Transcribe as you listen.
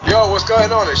Yo, what's going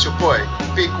on? It's your boy,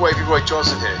 Big Wavy Roy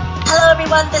Johnson here. Hello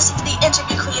everyone, this is the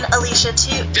interview queen Alicia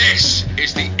too. This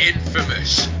is the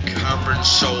infamous Cameron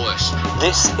Solis.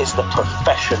 This is the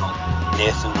professional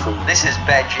Nathan Cruz. This is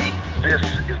Benji. This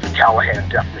is the Callahan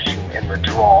Death Machine in the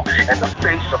draw, and the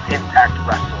face of Impact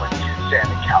Wrestling,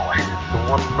 Sammy Callahan. The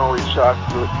one and only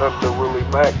chocolate Thunder Willie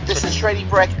Mack. This is Shreddy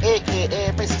Breck,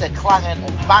 aka Mr. Clangin'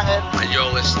 and Bangin'. And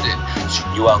you're listening to...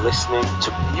 You are listening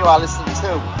to... You are listening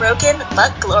to... Broken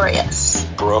but Glorious.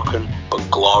 Broken but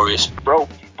Glorious.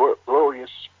 Broken but Glorious.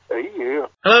 Hey, yeah.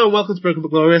 Hello and welcome to Broken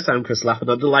but Glorious. I'm Chris Lapp and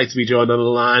I'm delighted to be joined on the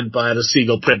line by the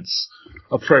Seagull Prince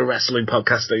of pro wrestling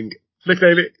podcasting, Nick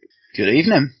David. Good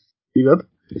evening. You good?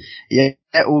 Yeah,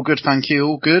 all good, thank you,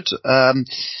 all good.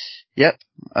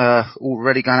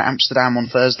 Already going to Amsterdam on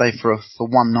Thursday for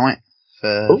one night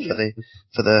for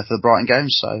the Brighton game,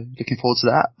 so looking forward to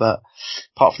that. But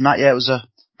apart from that, it was a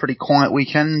pretty quiet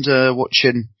weekend.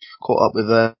 Actually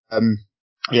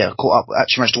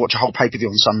managed to watch a whole pay-per-view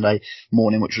on Sunday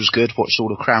morning, which was good. Watched all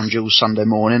the Crown Jewels Sunday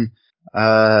morning.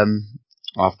 I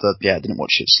didn't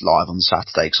watch it live on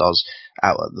Saturday because I was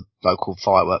out at the local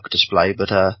firework display, but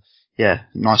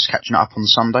nice catching up on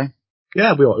Sunday.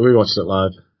 Yeah, we watched it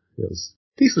live. It was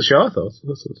a decent show, I thought. It's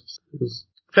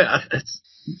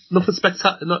nothing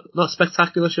not a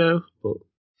spectacular show, but...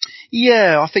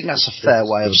 Yeah, I think that's a fair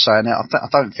way of saying it. I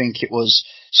don't think it was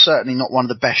certainly not one of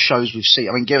the best shows we've seen.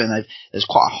 I mean, given there's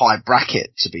quite a high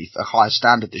bracket to be a high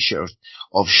standard this year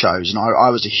of shows, and I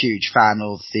was a huge fan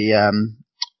of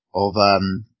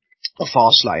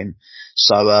Fastlane.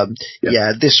 So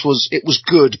it was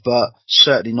good, but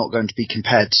certainly not going to be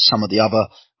compared to some of the other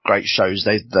great shows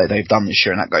they've done this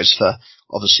year, and that goes for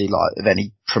obviously like of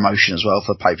any promotion as well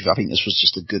for pay-per-view. I think this was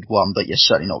just a good one, but you're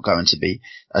certainly not going to be,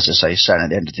 as I say, saying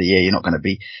at the end of the year, you're not going to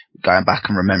be going back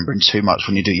and remembering too much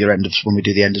when we do the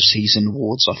end of season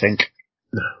awards, I think.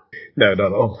 No, not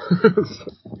at all.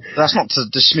 That's not to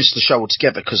dismiss the show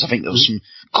altogether, because I think there was some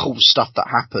cool stuff that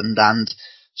happened and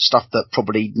stuff that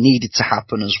probably needed to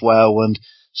happen as well, and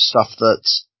stuff that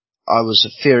I was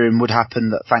fearing would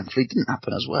happen that thankfully didn't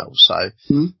happen as well. So,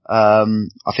 I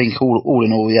think all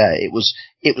in all, it was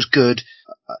good.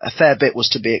 A fair bit was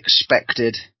to be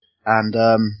expected. And,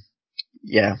 I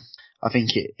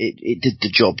think it did the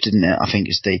job, didn't it? I think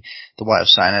is the way of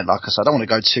saying it. Like I said, I don't want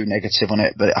to go too negative on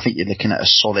it, but I think you're looking at a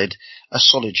solid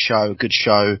show, a good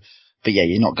show. But yeah,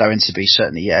 you're not going to be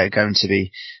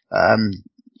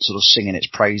sort of singing its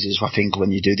praises, I think,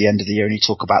 when you do the end of the year and you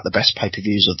talk about the best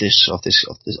pay-per-views of the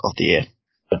year.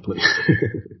 Definitely.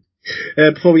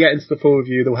 Before we get into the full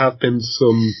review, there have been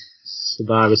some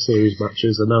Survivor Series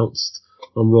matches announced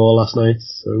on Raw last night.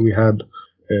 So we had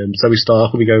Zoe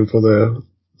Stark will be going for the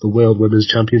World Women's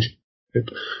Championship.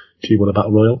 She won a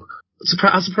Battle Royal.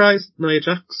 I'm surprised Nia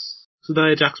Jax. So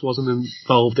Nia Jax wasn't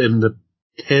involved in the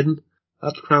pin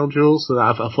at Crown Jewels, so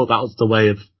I thought that was the way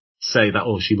of say that,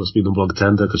 she must be number one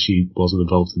contender because she wasn't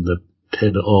involved in the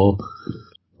pin at all.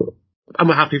 But I'm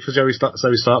happy for Zoe Stark. I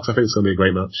think it's going to be a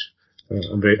great match.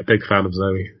 I'm a big fan of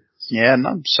Zoe. Yeah,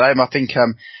 no, same. I think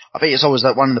it's always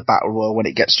that one in the Battle Royal when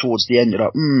it gets towards the end, you're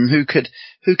like, who could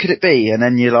it be? And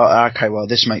then you're like, okay, well,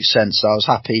 this makes sense. So I was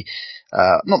happy.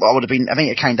 Not that I would have been, I think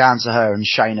it came down to her and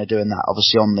Shayna doing that,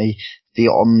 obviously on the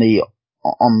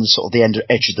sort of the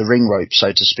edge of the ring rope,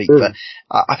 so to speak. But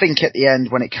I think at the end,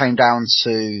 when it came down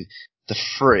to the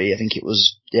three, I think it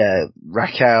was,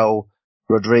 Raquel,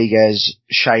 Rodriguez,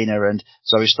 Shayna and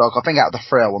Zoe Stark. I think out of the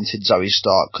three, I wanted Zoe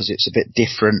Stark because it's a bit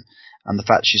different. And the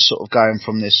fact she's sort of going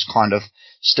from this kind of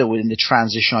still in the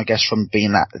transition, I guess, from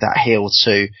being that heel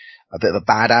to a bit of a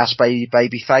badass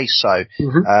baby face. So, I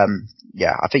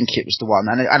think it was the one.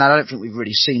 And I don't think we've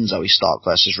really seen Zoe Stark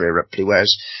versus Rhea Ripley,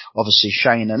 whereas obviously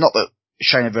Shayna, not that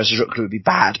Shayna versus Ripley would be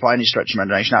bad by any stretch of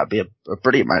imagination. That would be a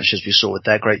brilliant match, as we saw with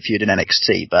their great feud in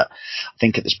NXT. But I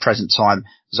think at this present time,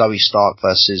 Zoe Stark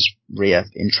versus Rhea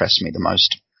interests me the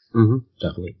most.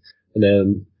 Definitely. And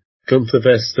then Gunther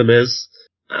versus The Miz.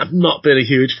 I've not been a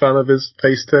huge fan of his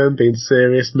face turn, being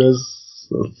serious Miz.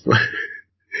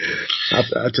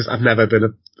 I've never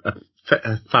been a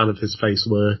fan of his face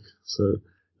work. So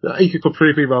he could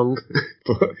prove me wrong,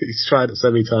 but he's tried it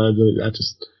so many times. And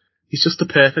he's just the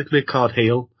perfect mid-card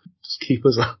heel. Just keep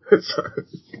us up. I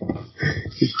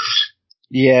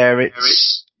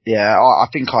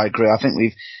think I agree. I think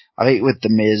with The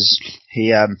Miz,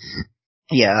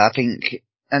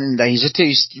 and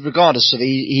he's regardless of,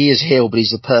 he is heel, but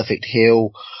he's the perfect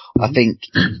heel. I think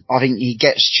he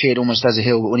gets cheered almost as a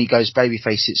heel, but when he goes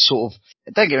babyface, it's sort of,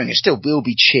 don't get me wrong, it still will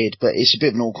be cheered, but it's a bit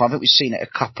of an awkward. I think we've seen it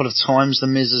a couple of times, The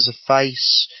Miz as a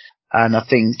face, and I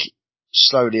think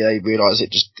slowly they realise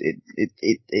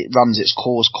it runs its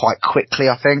course quite quickly,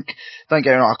 I think. Don't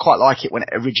get me wrong, I quite like it when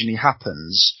it originally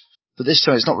happens, but this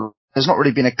time there's not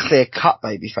really been a clear-cut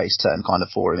babyface turn kind of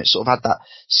for him. It sort of had that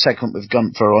segment with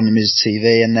Gunther on the Miz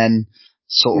TV, and then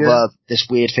sort of this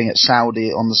weird thing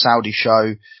on the Saudi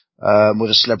show, with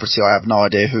a celebrity. I have no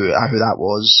idea who that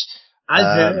was. I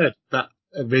heard that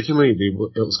originally it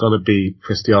was going to be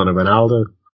Cristiano Ronaldo.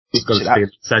 It was going to be a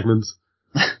segment.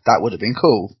 That would have been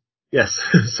cool. Yes,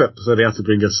 so they had to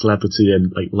bring a celebrity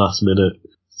in like last minute.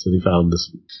 So they found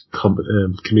this local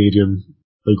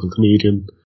comedian.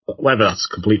 Whether that's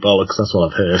complete bollocks, that's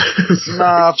what I've heard. No,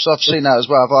 I've seen that as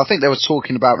well. But I think they were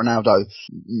talking about Ronaldo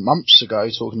months ago,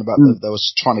 they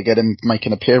was trying to get him to make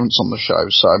an appearance on the show.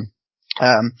 So,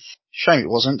 shame it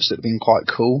wasn't, because it'd have been quite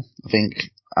cool.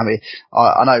 I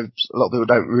know a lot of people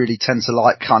don't really tend to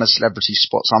like kind of celebrity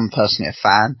spots. I'm personally a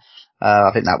fan.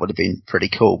 I think that would have been pretty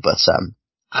cool, but,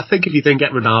 I think if you didn't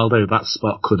get Ronaldo, that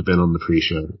spot could have been on the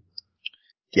pre-show.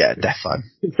 Yeah, defo.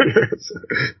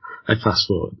 I fast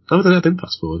forward. I didn't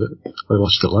fast forward it. I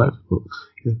watched it live. But,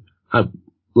 yeah.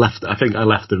 I think I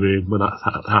left the room when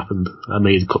that happened. I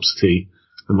made cups of tea,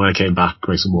 and when I came back,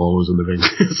 Grayson Waller was in the ring.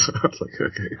 So I was like,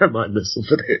 okay, I might miss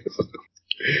something here.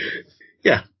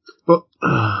 Yeah, but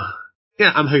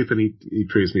yeah, I'm hoping he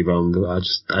proves me wrong.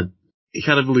 He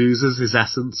kind of loses his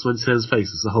essence when he turns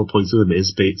face. It's the whole point of him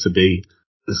is to be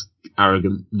this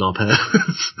arrogant knobhead.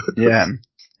 Yeah.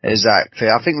 Exactly.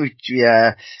 I think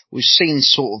we've seen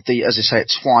sort of as I say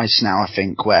it twice now, I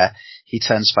think, where he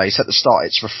turns face. At the start,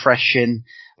 it's refreshing.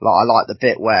 I like the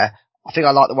bit where, I think I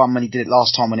like the one when he did it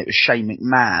last time when it was Shane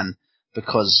McMahon,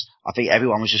 because I think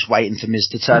everyone was just waiting for Miz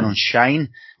to turn on Shane,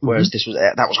 whereas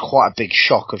that was quite a big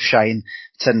shock of Shane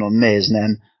turning on Miz. And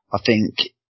then I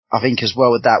think as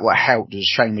well with that, what helped was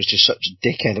Shane was just such a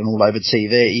dickhead and all over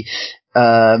TV.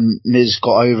 Miz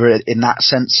got over it in that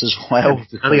sense as well.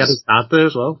 And he had his dad there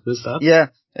as well, his dad. Yeah,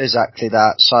 exactly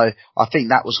that. So I think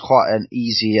that was quite an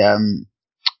easy, I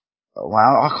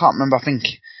can't remember, I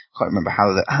can't remember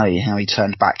how he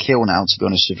turned back heel now, to be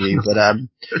honest with you, but, and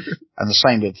the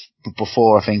same with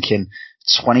before, I think in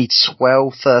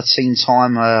 2012, 13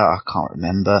 time, I can't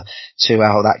remember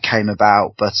how that came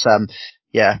about, but,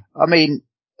 yeah, I mean,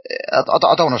 I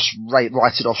don't want to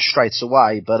write it off straight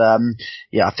away, but,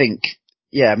 yeah, I think,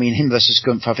 yeah, I mean, him versus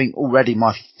Gunther, I think already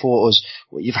my thought was,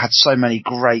 well, you've had so many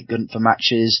great Gunther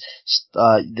matches,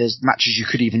 there's matches you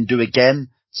could even do again.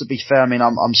 To be fair, I mean,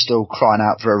 I'm still crying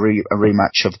out for a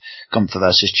rematch of Gunther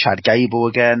versus Chad Gable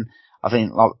again. I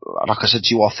think, like I said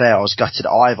to you off air, I was gutted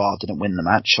Ivar didn't win the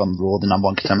match on Raw, the number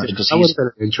one contender, because that would have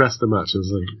been an interesting match,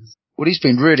 well, he's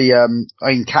been really,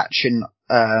 catching,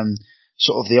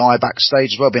 sort of the eye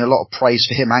backstage as well. Been a lot of praise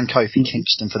for him and Kofi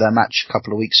Kingston for their match a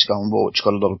couple of weeks ago on Raw, which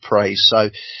got a lot of praise. So,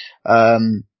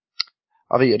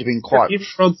 I think it'd have been quite. Even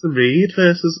Bronson Reed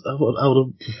versus, I would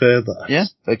have preferred that. Yeah,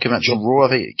 they could match on Raw. I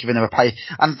think giving them a pay,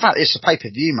 and in fact, it's a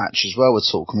pay-per-view match as well.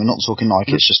 We're not talking like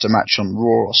it's just a match on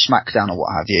Raw or SmackDown or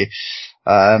what have you.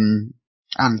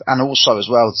 And also as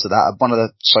well to that, one of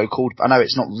the so-called, I know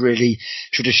it's not really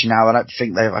tradition now. I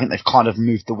think they've kind of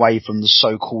moved away from the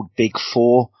so-called Big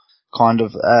Four kind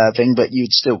of thing, but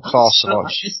you'd still class it.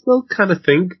 I still kind of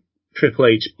think Triple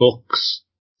H books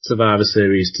Survivor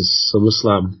Series to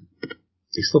SummerSlam.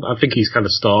 I think he kind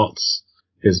of starts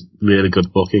his really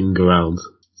good booking around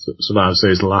Survivor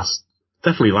Series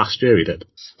definitely last year he did.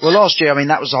 Well, last year, I mean,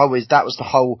 that was the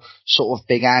whole sort of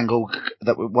big angle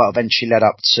that eventually led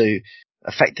up to,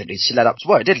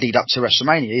 it did lead up to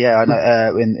WrestleMania, yeah, I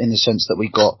know, in the sense that we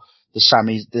got the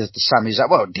Sammys,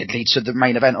 it did lead to the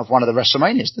main event of one of the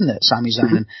WrestleManias, didn't it? Sami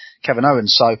Zayn and Kevin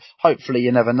Owens. So hopefully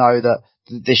you never know that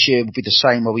this year will be the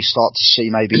same, where we start to see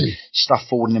maybe stuff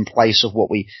falling in place of where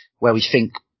we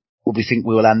think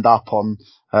we will end up on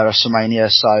WrestleMania.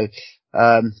 So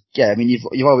yeah, I mean,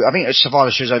 you've always, I think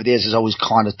Survivor Series over the years has always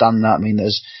kind of done that. I mean,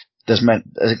 there's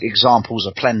examples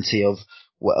of plenty of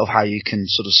how you can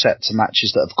sort of set to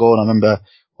matches that have gone. I remember,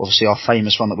 obviously, our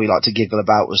famous one that we like to giggle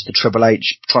about was the Triple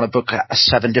H trying to book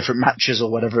 7 different matches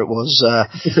or whatever it was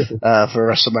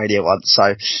for WrestleMania once.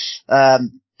 So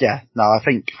yeah, no, I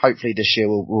think hopefully this year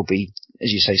will be,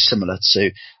 as you say, similar to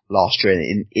last year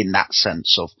in that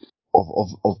sense of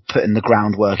putting the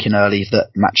groundwork in early,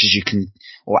 that matches you can,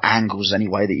 or angles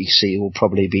anyway, that you see will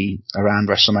probably be around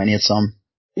WrestleMania time.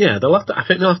 Yeah, I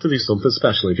think they'll have to do something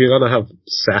special. If you're going to have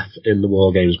Seth in the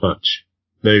War Games match,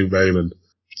 no Roman,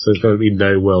 so there's going to be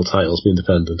no world titles being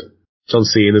defended. John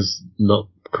Cena's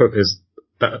his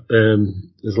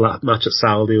match at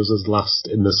Saudi was his last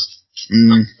in this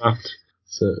match.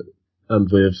 So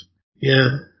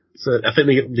I think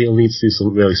they'll need to do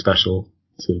something really special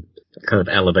to kind of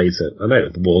elevate it. I know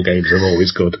the War Games are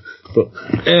always good, but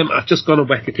I've just gone on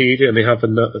Wikipedia and they have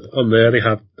on there they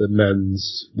have the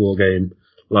men's War Game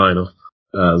lineup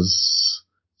as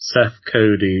Seth,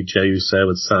 Cody, Jey Uso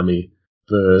and Sammy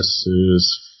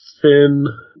versus Finn,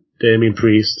 Damian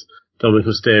Priest, Dominic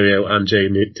Mysterio and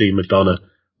JD McDonough.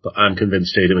 But I'm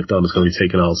convinced JD McDonough's going to be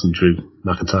taken out and Drew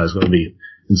McIntyre's going to be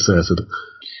inserted.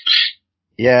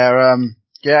 Yeah,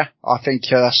 I think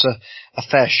that's a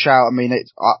fair shout. I mean,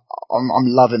 I'm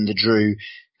loving the Drew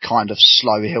kind of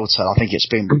slow heel turn. I think it's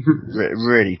been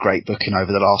really great booking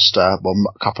over the last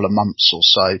couple of months or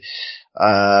so.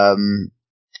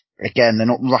 Again, they're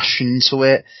not rushing into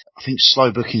it. I think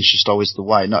slow booking's just always the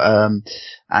way.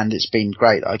 And it's been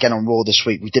great. Again, on Raw this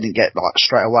week, we didn't get like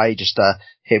straight away just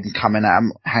him coming out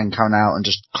and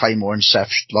just Claymore and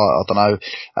Seth. Like, I don't know,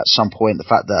 at some point the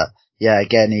fact that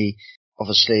again he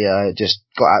obviously just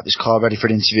got out of his car ready for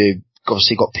an interview.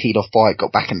 Obviously got peed off by it,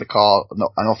 got back in the car,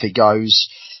 and off he goes.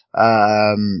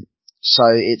 So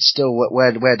it's still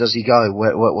where does he go?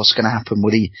 What's going to happen?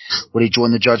 Would he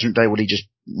join the Judgment Day? Would he just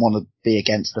want to be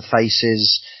against the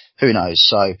faces? Who knows?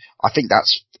 So I think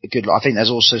that's a good. I think there's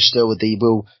also still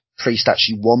will Priest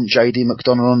actually want JD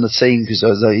McDonough on the team because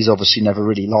he's obviously never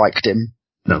really liked him.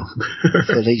 No,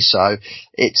 fully. So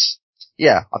it's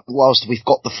whilst we've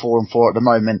got the 4-4 at the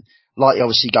moment, like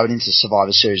obviously going into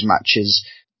Survivor Series matches,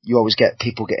 you always get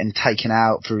people getting taken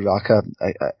out through like a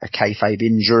kayfabe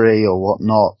injury or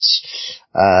whatnot.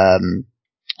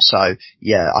 So I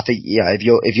think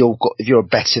if you're a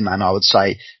betting man, I would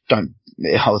say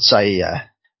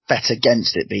bet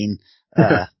against it being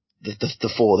the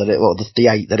 4 that the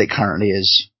 8 that it currently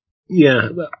is. Yeah,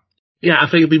 I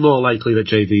think it'd be more likely that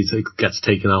JD gets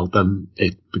taken out than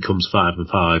it becomes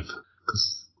 5-5.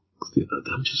 Because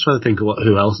I'm just trying to think of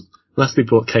who else, unless they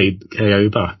brought KO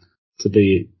back to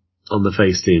be on the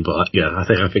face team. But I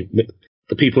think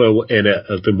the people who are in it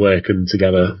have been working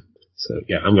together. So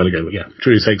I'm going to go.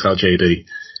 Drew takes out JD,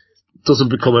 doesn't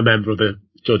become a member of the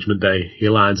Judgment Day. He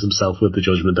aligns himself with the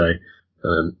Judgment Day.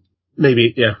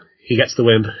 Maybe he gets the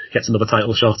win, gets another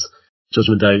title shot.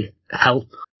 Judgment Day help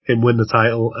him win the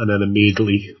title, and then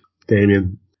immediately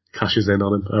Damian cashes in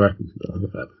on him. I reckon.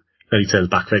 Then he turns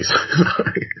backface.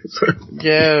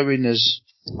 I mean, there's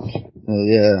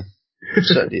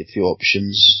certainly a few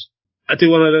options. I do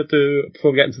want to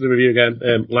before we get into the review again,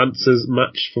 Lance's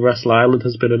match for Wrestle Island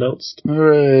has been announced.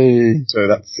 Hooray! So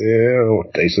that's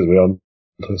what days are we on?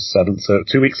 The 7th. So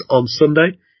 2 weeks on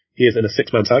Sunday. He is in a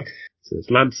 6-man tag. So it's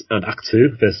Lance and Act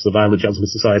 2 versus the Violent Gentleman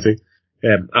Society.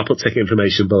 I'll put ticket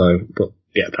information below, but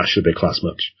that should be a class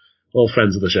match. All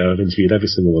friends of the show. I've interviewed every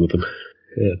single one of them.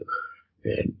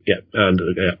 And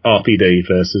RPD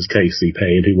versus Casey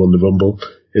Payne, who won the Rumble,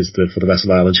 is for the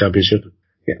Wrestle Island Championship.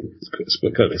 It's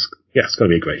going to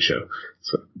be a great show.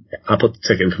 So I'll put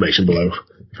ticket information below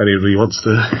if anybody wants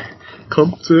to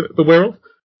come to the Wirral.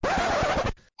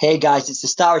 Hey guys, it's the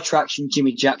star attraction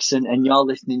Jimmy Jackson, and you're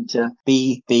listening to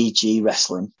BBG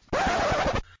Wrestling.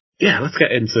 Let's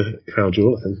get into Crown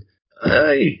Jewel, I think.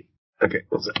 Hey! Okay,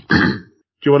 what's it?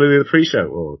 Do you want to do the pre-show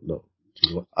or not?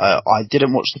 I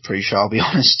didn't watch the pre-show, I'll be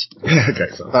honest. Okay,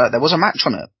 so. But there was a match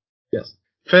on it. Yes.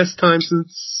 First time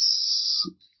since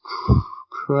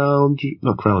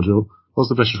not Crown Jewel. What's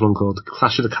the British one called?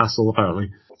 Clash of the Castle,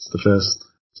 apparently. It's the first.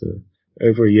 So,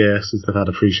 over a year since they've had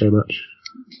a pre-show match.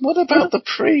 What about the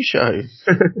pre-show?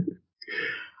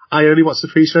 I only watched the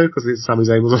pre-show because Sami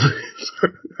Zayn was on it.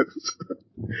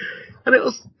 And it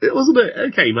was an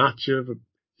okay match.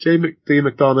 D.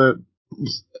 McDonough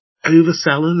was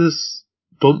overselling his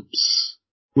bumps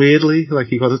weirdly. Like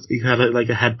he had like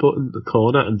a headbutt in the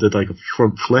corner and did like a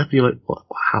front flip. You're like, what?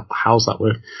 How's that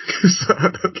work?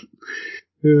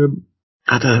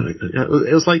 I don't know.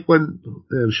 It was like when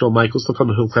Shawn Michaels took on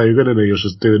Hulk Hogan and he was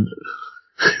just doing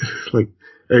like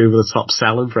over the top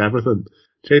selling for everything.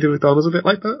 JD McDonough's a bit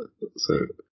like that. So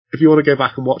if you want to go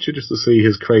back and watch it just to see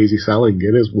his crazy selling,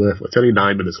 it is worth it. It's only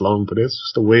 9 minutes long, but it's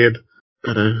just a weird,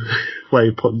 way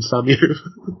of putting Sammy over.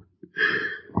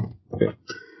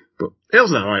 But it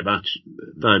was an alright match.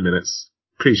 9 minutes.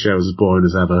 Pre-show was as boring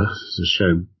as ever. It's just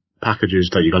showing packages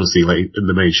that you're going to see late in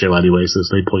the main show anyway, so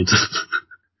there's no point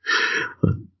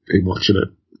in watching it,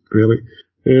 really.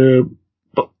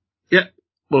 But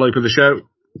we'll open the show.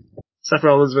 Seth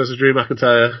Rollins versus Drew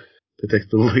McIntyre.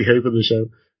 Predictably open the show.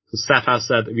 So Seth has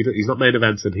said if he's not main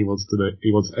eventing, he wants to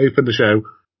open the show,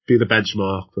 be the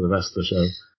benchmark for the rest of the show.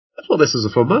 I thought this was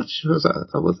a fun match.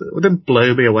 It didn't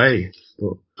blow me away.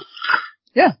 But.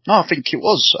 I think it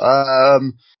was. I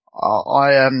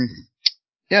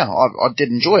did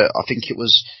enjoy it. I think it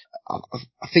was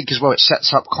I think as well it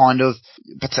sets up kind of,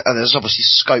 but there's obviously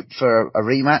scope for a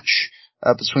rematch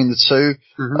between the two.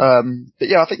 But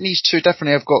yeah, I think these two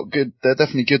definitely have got good. They're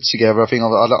definitely good together. I think I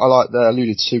like that. I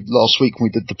alluded to last week when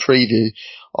we did the preview.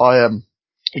 I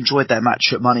enjoyed their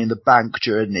match at Money in the Bank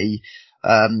during the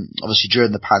obviously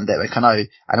during the pandemic. I know,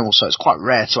 and also it's quite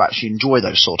rare to actually enjoy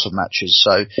those sort of matches.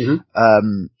 So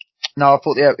no, I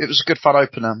thought it was a good fun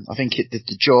opener. I think it did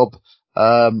the job.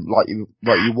 Like you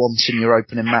want in your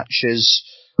opening matches.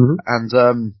 And,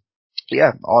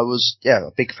 I was,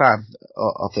 a big fan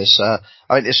of this. I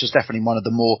think this was definitely one of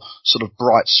the more sort of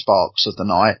bright sparks of the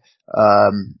night.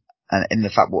 And in the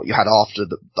fact what you had after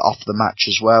the match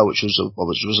as well, which was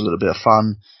a little bit of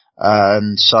fun.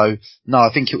 So no, I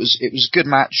think it was a good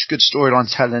match, good storyline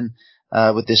telling,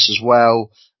 with this as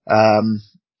well. And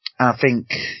I think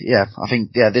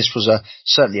this was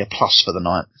certainly a plus for the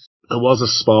night. There was a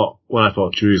spot where I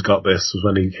thought Drew's got this, was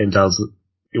when he came down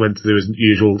he went to do his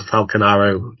usual Falcon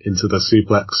Arrow into the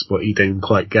suplex, but he didn't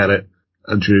quite get it,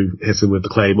 and Drew hit him with the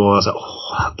Claymore. I was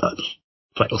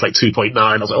like, it was like 2.9.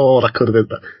 I was like, that could have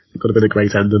been a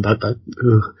great ending.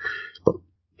 But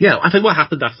yeah, I think what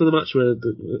happened after the match, where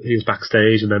he was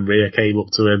backstage and then Rhea came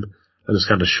up to him and just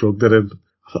kind of shrugged at him.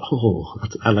 I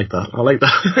thought, I like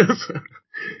that.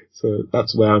 So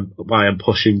that's why I'm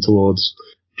pushing towards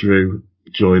Drew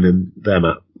joining them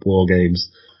at War Games,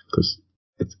 because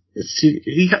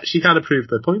she kind of proved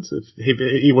their point. If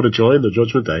he would have joined the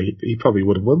Judgment Day, he probably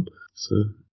would have won. So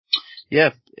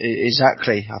yeah,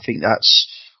 exactly. I think that's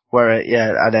where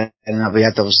and then we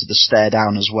had obviously the stare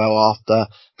down as well after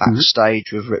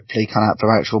backstage with Ripley kind of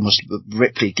for actual almost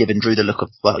Ripley giving Drew the look of,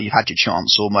 well, you had your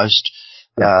chance almost.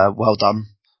 Well done.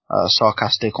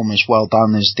 Sarcastic, almost well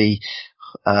done is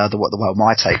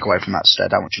my takeaway from that stare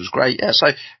down, which was great. Yeah,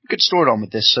 so good storyline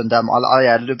with this, and I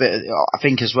had a little bit. I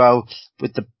think as well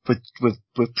with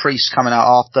Priest coming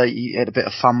out after, you had a bit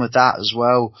of fun with that as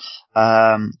well.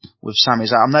 With Sami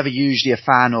Zayn, I'm never usually a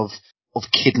fan of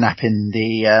kidnapping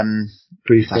the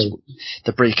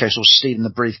briefcase or stealing the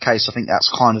briefcase. I think that's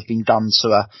kind of been done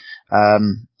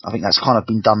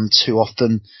too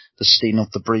often. The stealing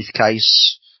of the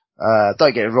briefcase.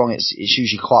 Don't get it wrong, it's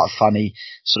usually quite a funny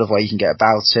sort of way you can get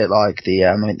about it, like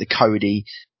the Cody,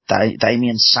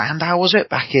 Damien Sandow, was it?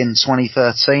 Back in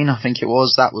 2013, I think it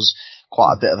was. That was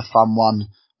quite a bit of a fun one,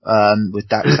 with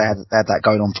that, because they had that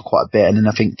going on for quite a bit. And then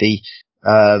I think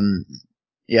I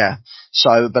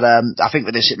think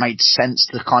with this, it made sense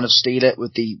to kind of steal it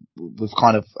with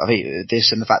I think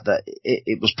this, and the fact that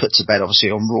it was put to bed, obviously,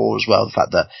 on Raw as well. The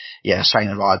fact that,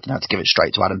 Shayna arrived and had to give it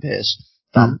straight to Adam Pearce.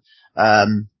 But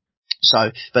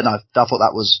no, I thought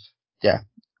that was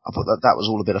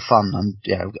all a bit of fun, and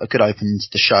a good open to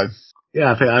the show.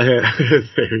 Yeah, I think I heard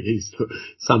theories that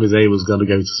Sami Zayn was going to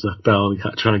go to SmackDown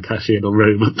and try and cash in on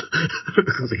Roman.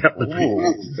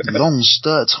 Long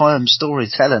time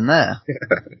storytelling there.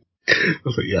 I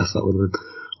was like, yes, that would have been.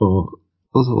 Or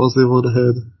what was the one I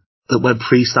heard? That when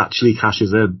Priest actually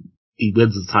cashes in, he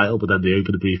wins the title, but then they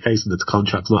open the briefcase and the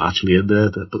contract's not actually in there.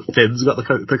 But Finn's got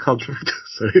the contract,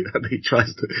 so then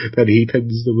he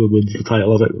pins them and wins the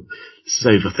title. I was like, this is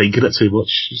overthinking it too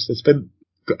much. It's been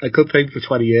a good thing for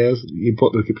 20 years. You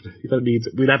don't need.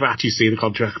 We never actually see the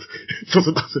contract. It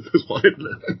doesn't matter if there's one in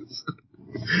there.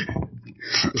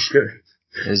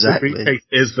 Exactly. The briefcase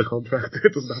is the contract.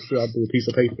 It doesn't have to have a piece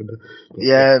of paper in there.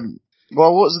 Yeah.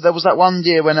 Well, there was that one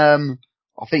year when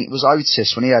I think it was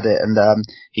Otis when he had it, and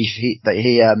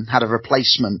he had a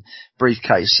replacement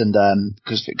briefcase, and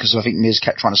because I think Miz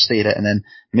kept trying to steal it, and then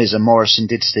Miz and Morrison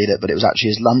did steal it, but it was actually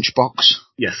his lunchbox.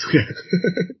 Yes.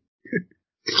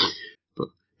 But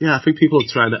yeah, I think people are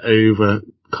trying to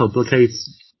overcomplicate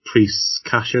Priest's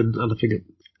cash in, and I think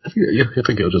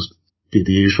it'll just be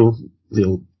the usual.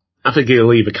 I think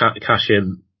he'll either cash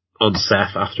in on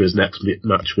Seth after his next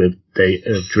match with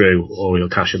Drew, or he'll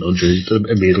cash in on Drew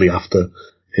immediately after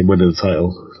him winning the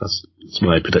title. That's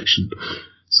my prediction.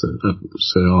 So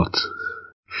odd.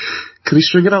 Can he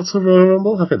string it out to Royal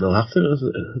Rumble? I think they'll have to.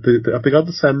 Have they got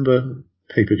December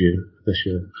pay-per-view this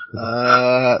year?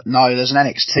 No, there's an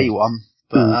NXT one,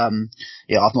 but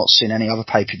I've not seen any other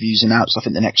pay-per-views announced. I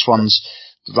think the next one's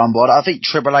the Rumble. I think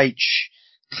Triple H,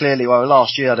 clearly,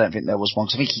 last year I don't think there was one,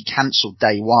 because I think he cancelled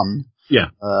day one.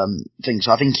 Yeah.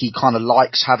 So I think he kind of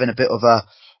likes having a bit of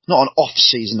not an off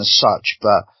season as such,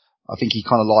 but I think he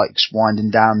kind of likes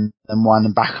winding down and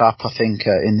winding back up, I think,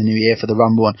 in the new year for the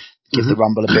Rumble, and give the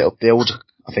Rumble a bit of build.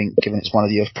 I think, given it's one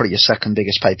of probably your second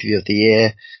biggest pay-per-view of the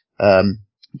year,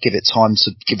 give it time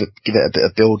to give it a bit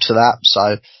of build to that.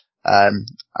 So,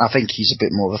 I think he's a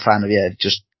bit more of a fan of,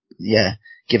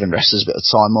 giving wrestlers a bit of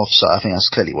time off. So I think that's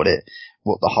clearly what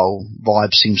what the whole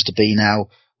vibe seems to be now,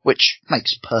 which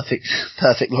makes perfect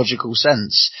logical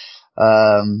sense.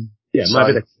 Maybe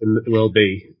the thing will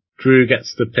be Drew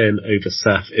gets the pin over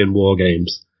Seth in War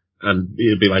Games, and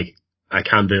it'll be like, I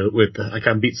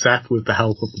can beat Seth with the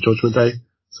help of the Judgment Day,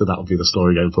 so that'll be the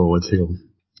story going forward too.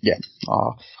 Yeah,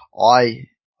 I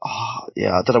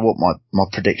don't know what my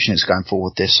prediction is going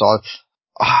forward with this.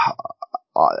 I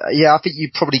think you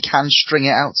probably can string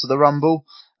it out to the Rumble.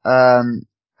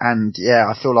 And yeah,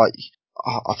 I feel like,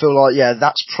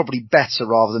 that's probably better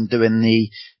rather than doing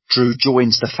the Drew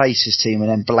joins the Faces team and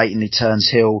then blatantly turns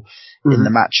heel in the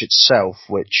match itself,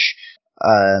 which,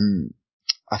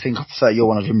 I think I prefer your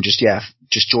one of them just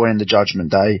joining the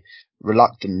Judgment Day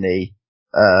reluctantly,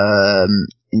 for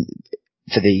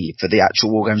the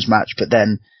actual War Games match, but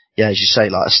then, yeah, as you say,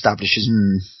 like establishes,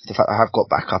 the fact I have got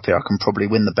back up here, I can probably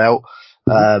win the belt.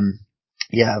 I'd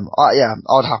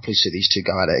happily see these two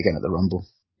go at it again at the Rumble.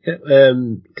 Yeah,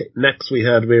 next we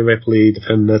had Rhea Ripley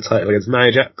defend the title against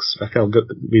Nia Jax. I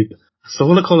still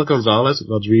want to call her Gonzalez,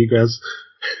 Rodriguez.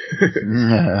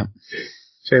 Yeah.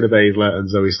 Shayna Baszler and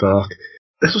Zoe Stark.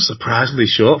 This was surprisingly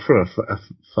short for a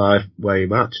 5-way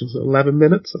match. It was 11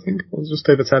 minutes, I think. It was just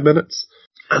over 10 minutes.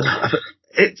 And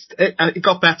it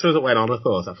got better as it went on, I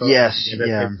thought. I felt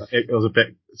it was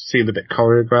seemed a bit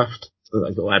choreographed.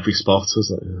 Like every spot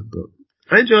was like, but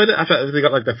I enjoyed it. I felt they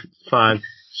got like the 5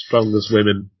 strongest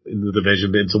women in the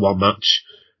division into one match.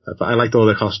 But I liked all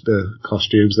the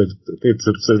costumes. They did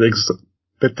some things a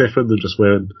bit different than just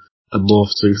wearing a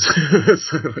morph suit.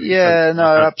 Absolutely.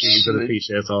 A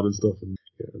t-shirt on and stuff. And,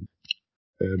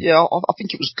 I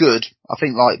think it was good. I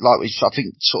think I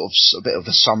think sort of a bit of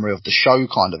a summary of the show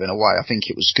kind of in a way. I think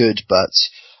it was good, but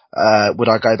would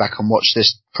I go back and watch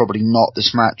this? Probably not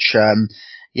this match.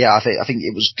 I think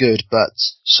it was good, but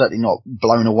certainly not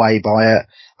blown away by it.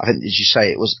 I think, as you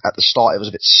say, it was at the start, it was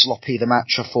a bit sloppy, the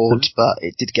match, I thought, but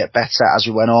it did get better as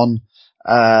we went on.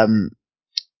 In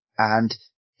a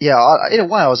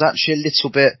way, I was actually a little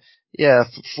bit,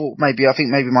 thought maybe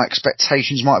my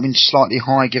expectations might have been slightly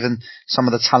high given some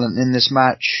of the talent in this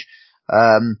match.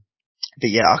 But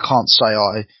yeah, I can't say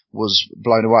I was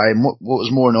blown away. And what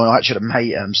was more annoying, I actually had a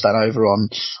mate stand over on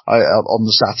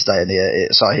the Saturday, and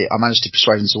so I managed to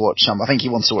persuade him to watch some. I think he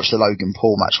wanted to watch the Logan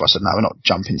Paul match. So I said, no, we're not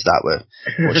jumping to that. We're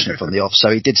watching it from the off.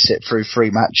 So he did sit through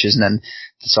 3 matches and then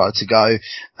decided to go.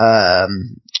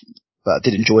 But I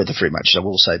did enjoy the 3 matches, I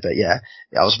will say. But yeah,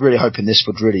 I was really hoping this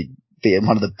would really be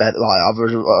one of the better,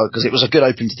 because it was a good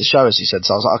opening to the show, as he said.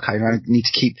 So I was like, okay, I need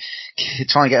to keep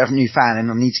trying to get a new fan,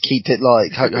 and I need to keep it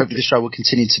hopefully the show will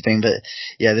continue to be. But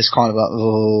yeah, this kind of like,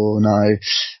 oh no.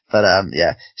 But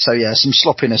so yeah, some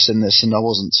sloppiness in this, and I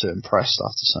wasn't too impressed, I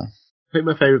have to say. I think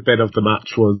my favourite bit of the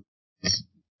match was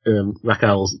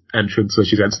Raquel's entrance where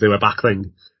she's going to do her back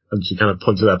thing. And she kind of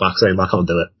pointed her back saying, I can't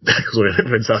do it, because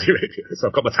we're in Saudi Arabia, so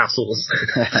I've got my tassels.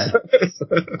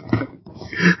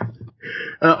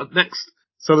 Next,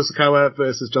 Solo Sikoa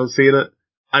versus John Cena.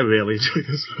 I really enjoyed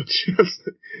this match.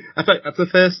 I thought at the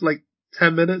first,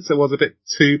 10 minutes, it was a bit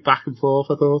too back and forth,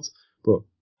 I thought. But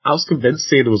I was convinced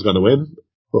Cena was going to win.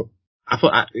 But I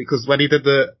thought, because when he did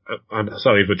I'm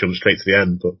sorry if I jumped straight to the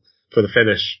end, but for the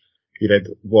finish, he did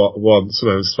one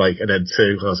Samoan spike and then 2.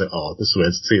 And I was like, oh, this is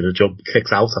weird. Cena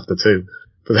kicks out after 2.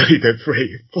 But then he did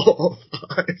 3, 4,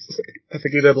 5, 6. I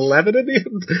think he did 11 in the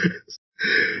end.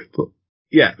 But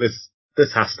yeah, this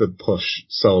has to push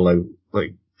Solo,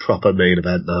 proper main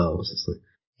event now.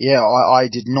 Yeah, I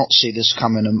did not see this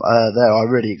coming there. I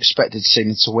really expected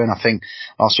Cena to win. I think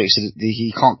last week he said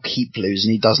he can't keep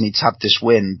losing. He does need to have this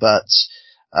win, but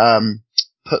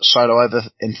put Solo over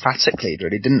emphatically,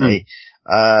 really, didn't he?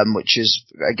 Which is,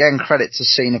 again, credit to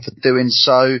Cena for doing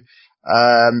so.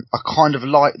 I kind of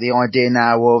like the idea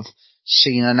now of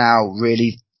Cena now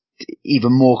really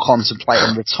even more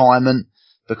contemplating retirement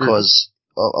because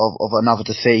of another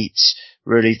defeat.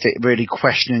 Really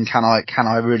questioning, can I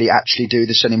really actually do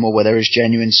this anymore? Where there is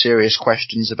genuine, serious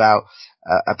questions about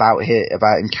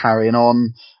him carrying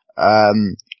on.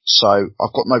 So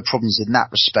I've got no problems in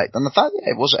that respect. And the fact,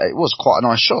 it was quite a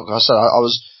nice shock. Like I said, I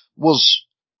was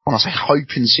when I say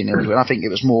hoping Cena would win, I think it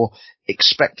was more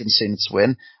expecting Cena to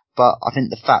win. But I think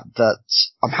the fact that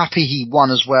I'm happy he won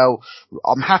as well.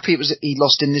 I'm happy he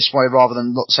lost in this way rather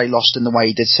than, let's say, lost in the way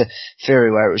he did to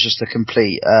Theory, where it was just a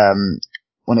complete,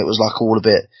 when it was all a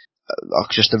bit,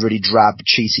 just a really drab,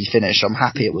 cheesy finish. I'm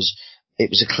happy it was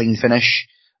a clean finish.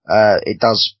 It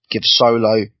does give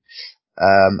Solo,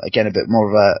 again, a bit more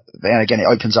of and again, it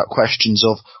opens up questions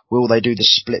of, will they do the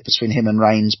split between him and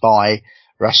Reigns by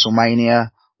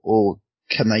WrestleMania, or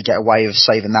can they get away with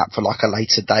saving that for a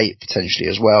later date potentially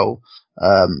as well,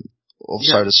 of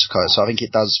Solo Sikoa? So I think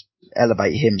it does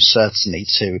elevate him certainly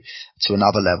to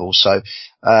another level. So,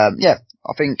 yeah,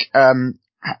 I think,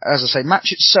 as I say,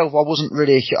 match itself, I wasn't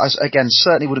really, again,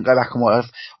 certainly wouldn't go back and watch.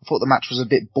 I thought the match was a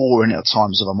bit boring at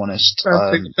times, if I'm honest.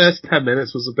 I think the first 10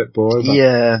 minutes was a bit boring.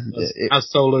 Yeah. As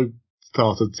Solo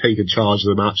started taking charge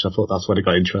of the match, I thought that's when it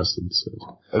got interesting.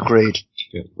 So. Agreed.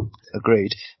 Yeah.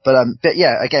 Agreed. But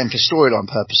yeah, again, for storyline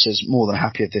purposes, more than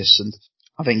happy with this. And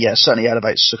I think, yeah, certainly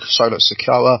elevates Solo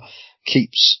Sikoa,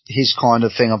 keeps his kind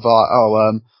of thing of like,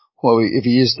 well, if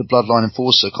he is the bloodline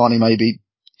enforcer, can't he maybe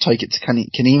take it to, can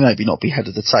he maybe not be head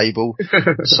of the table?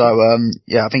 So,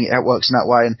 yeah, I think it works in that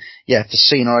way. And yeah, for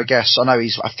Cena, I guess,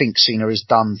 I think Cena is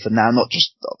done for now, not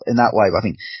just in that way, but I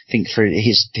think for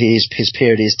his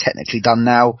period is technically done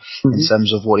now in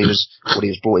terms of what he was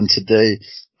brought in to do.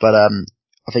 But,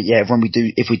 I think, yeah,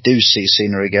 if we do see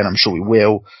Cena again, I'm sure we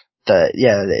will, that,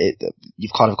 yeah,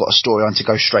 you've kind of got a storyline to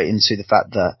go straight into the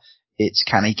fact that it's,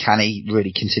 can he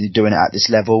really continue doing it at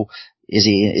this level? Is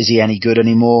he any good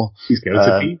anymore? He's going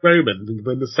to beat Roman and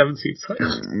win the 17th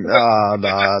title. No,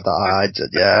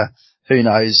 yeah. Who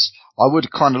knows? I would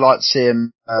kind of like to see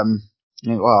him,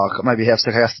 well, maybe he has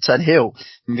to turn heel.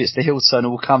 Maybe it's the heel turn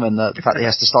all coming, the fact that he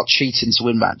has to start cheating to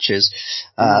win matches.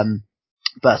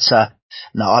 But,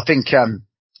 no, I think,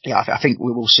 yeah, I think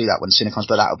we will see that when Cena comes,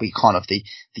 but that'll be kind of the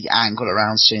angle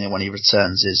around Cena when he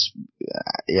returns is,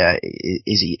 yeah,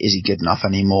 is he good enough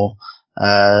anymore?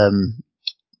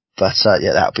 But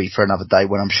yeah, that'll be for another day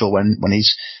when I'm sure when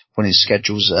his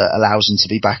schedules allows him to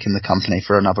be back in the company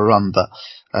for another run. But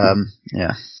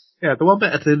yeah. Yeah, the one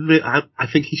bit I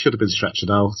think he should have been stretched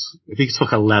out. If he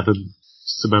took 11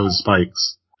 Samoan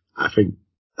spikes, I think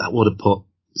that would have put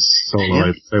Solo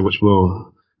in so much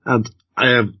more. And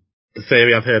the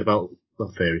theory I've heard about,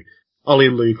 not theory, Ollie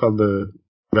and Luke on the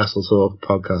Wrestle Talk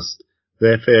podcast,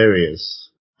 their theory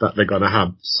is that they're going to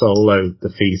have Solo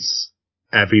defeat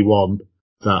everyone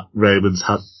that Roman's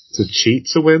had to cheat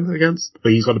to win against,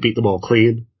 but he's got to beat them all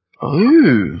clean.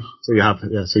 Oh. So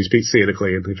so he's beat Cena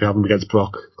clean. If you have him against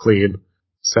Brock clean,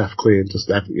 Seth clean,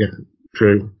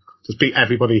 Drew. Just beat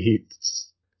everybody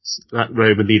that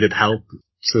Roman needed help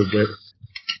to win.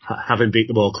 Have him beat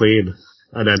them all clean.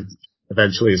 And then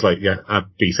eventually he's like, yeah, I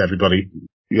beat everybody.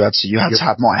 You had to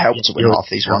have my help to win half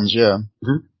these ones, yeah.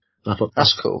 Mm-hmm. I thought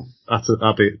that's cool. That's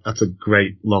a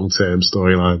great long-term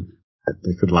storyline.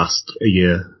 They could last a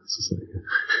year.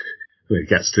 When it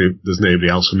gets to, there's nobody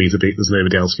else for me to beat, there's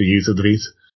nobody else for you to beat.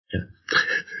 Yeah.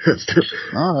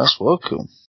 Oh, that's well cool.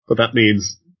 But that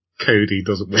means Cody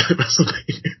doesn't win at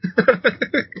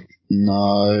WrestleMania.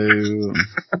 No.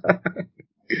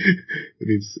 It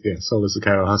means, Solo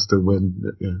Sikoa has to win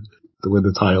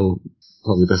the title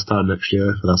probably this time next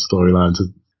year for that storyline to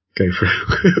go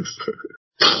through.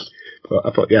 But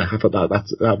I thought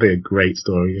that'd be a great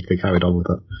story if they carried on with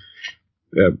that.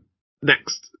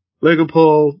 Next, Logan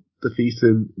Paul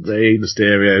defeating Rey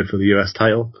Mysterio for the US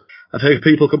title. I've heard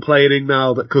people complaining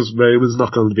now that because Roman's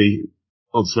not going to be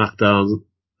on SmackDown,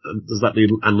 does that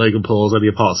mean, and Logan Paul's only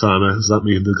a part-timer, does that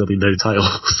mean there's going to be no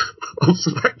titles on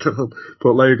SmackDown?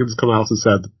 But Logan's come out and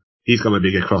said he's going to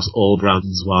be across all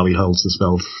brands while he holds this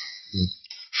belt.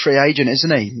 Free agent,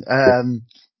 isn't he?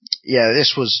 Yeah,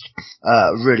 this was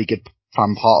a really good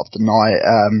fun part of the night.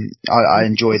 I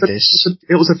enjoyed this.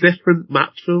 It was a different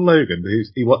match for Logan.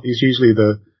 He's usually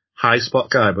the high spot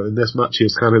guy, but in this match he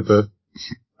was kind of the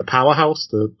powerhouse.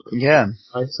 So it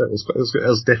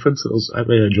was different. I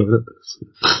really enjoyed it.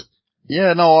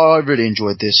 Yeah, no, I really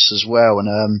enjoyed this as well,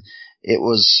 and it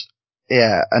was.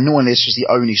 Yeah, annoyingly, this was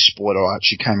the only spoiler I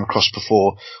actually came across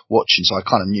before watching, so I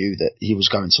kind of knew that he was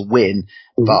going to win,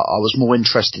 but I was more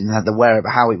interested in the wherever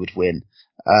how he would win.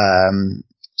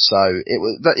 So it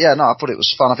was, but yeah, no, I thought it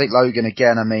was fun. I think Logan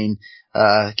again,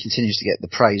 continues to get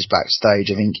the praise backstage.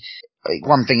 I think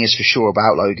one thing is for sure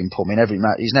about Logan Paul. I mean, every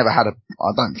match, he's never had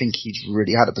I don't think he's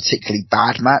really had a particularly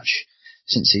bad match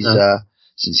since he's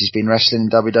been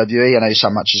wrestling in WWE. I know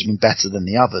some matches have been better than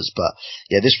the others, but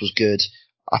yeah, this was good.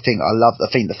 I think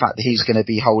the fact that he's going to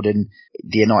be holding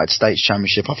the United States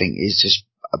Championship, I think is just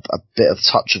a bit of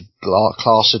touch of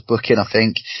class of booking, I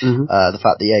think. The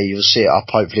fact that, you'll see it up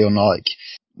hopefully on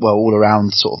all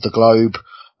around sort of the globe.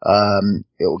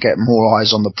 It will get more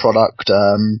eyes on the product.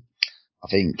 I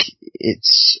think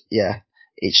it's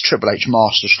Triple H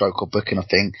masterstroke of booking, I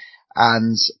think.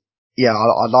 And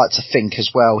I'd like to think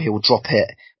as well he'll drop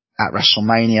it at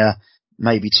WrestleMania,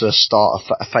 maybe to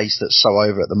a face that's so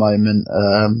over at the moment.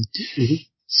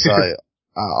 So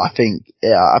I think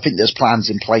there's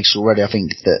plans in place already. I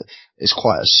think that it's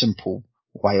quite a simple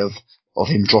way of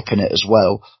him dropping it as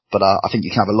well. But I think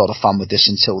you can have a lot of fun with this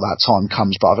until that time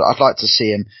comes. But I'd like to see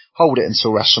him hold it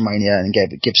until WrestleMania and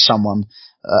give someone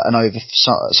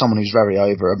someone who's very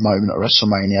over at a moment at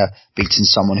WrestleMania, beating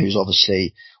someone who's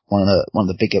obviously one of the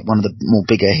more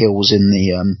bigger heels in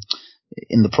the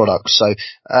product. So,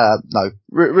 no,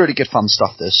 really good fun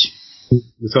stuff, this.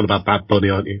 It's all about Bad Bunny,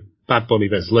 aren't you? Bad Bunny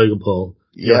versus Logan Paul.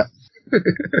 Yeah.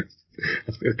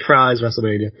 It cries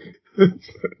WrestleMania.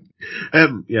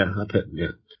 Yeah,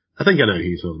 I think I know who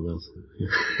you're talking about. Yeah.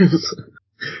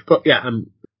 But yeah,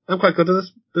 I'm quite good at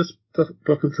this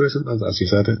booking position. As you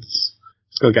said, it's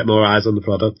going to get more eyes on the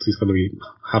product. He's going to be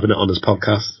having it on his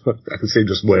podcast. I can see him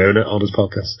just wearing it on his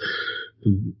podcast.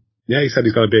 And yeah, he said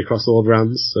he's going to be across all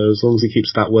brands. So as long as he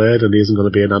keeps that word and he isn't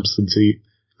going to be an absentee,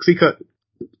 because he could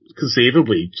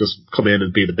conceivably just come in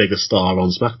and be the biggest star on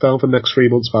SmackDown for the next 3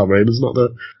 months while Roman's not there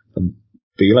and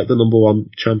be like the number one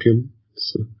champion.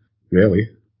 So really,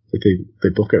 if they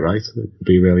book it right, it'd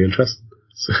be really interesting.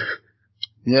 So.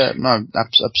 Yeah, no,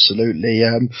 absolutely.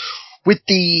 With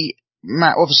the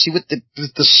obviously with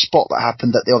the spot that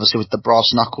happened obviously with the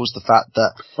brass knuckles, the fact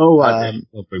that I'll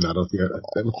bring that up.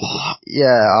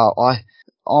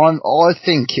 I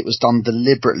think it was done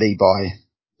deliberately by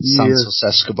Santos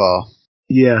Escobar.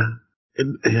 Yeah,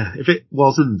 if it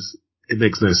wasn't, it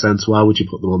makes no sense. Why would you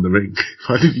put them on the ring?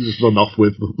 Why didn't you just run off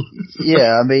with them?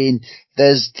 Yeah, I mean,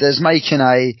 there's making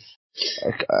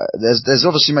there's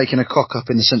obviously making a cock up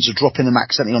in the sense of dropping them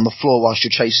accidentally on the floor whilst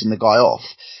you're chasing the guy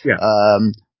off. Yeah.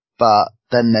 But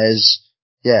then there's,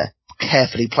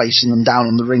 carefully placing them down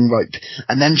on the ring rope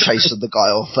and then chasing the guy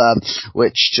off,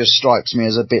 which just strikes me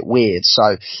as a bit weird.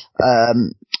 So,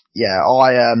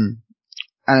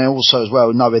 and also as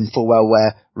well, knowing full well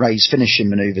where Ray's finishing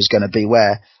manoeuvre is going to be,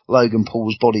 where Logan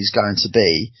Paul's body's going to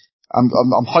be,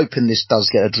 I'm hoping this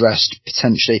does get addressed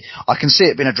potentially. I can see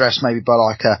it being addressed maybe by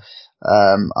like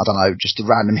I don't know, just a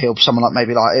random heel, someone like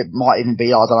maybe like, it might even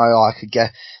be, I don't know, I could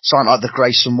get something like the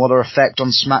Grayson Waller effect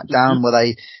on SmackDown where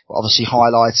they obviously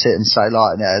highlight it and say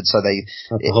like, so they,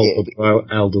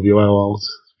 LWO out.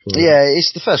 Yeah,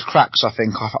 it's the first cracks, I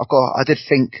think. I did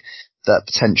think that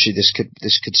potentially this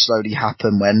could slowly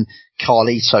happen when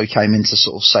Carlito came in to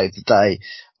sort of save the day.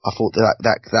 I thought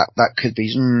that could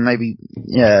be maybe,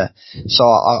 yeah. So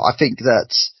I think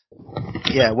that,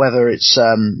 whether it's,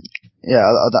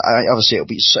 obviously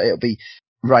it'll be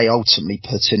Ray ultimately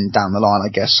putting down the line, I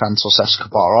guess, Santos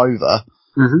Escobar over.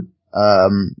 Mm-hmm.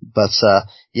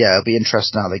 It'll be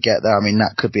interesting how they get there. I mean,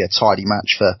 that could be a tidy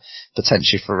match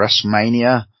potentially for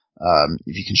WrestleMania.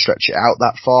 If you can stretch it out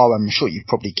that far, I'm sure you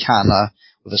probably can,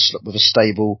 with a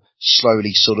stable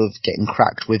slowly sort of getting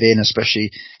cracked within,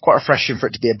 especially quite refreshing for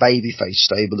it to be a babyface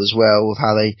stable as well, with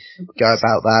how they go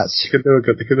about that. They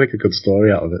could make a good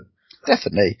story out of it.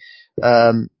 Definitely.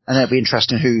 And it'd be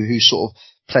interesting who sort of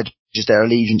pledges their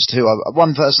allegiance to.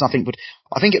 One person I think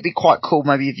it'd be quite cool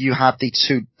maybe if you had the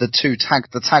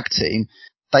tag team,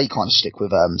 they kind of stick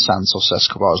with Santos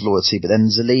Escobar's loyalty, but then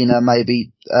Zelina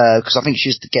maybe, because I think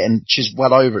she's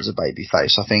well over as a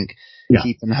babyface. I think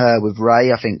keeping her with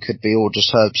Ray, I think could be, or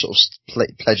just her sort of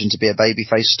pledging to be a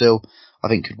babyface still, I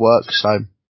think could work. So.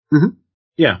 Mm-hmm.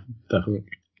 Yeah, definitely.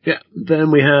 Yeah.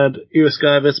 Then we had Io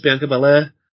Sky versus Bianca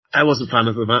Belair. I wasn't a fan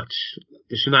of the match.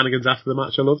 The shenanigans after the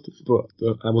match I loved, but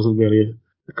I couldn't really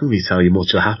tell you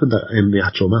much that happened in the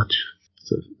actual match.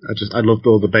 So I loved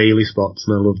all the Bayley spots,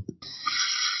 and I loved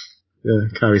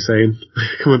Kairi Sane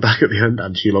coming back at the end,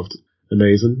 and she looked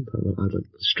amazing. I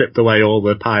stripped away all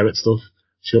the pirate stuff.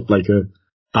 She looked like a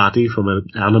baddie from an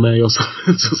anime or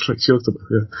something. She looks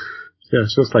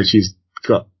like she's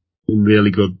got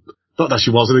really good, not that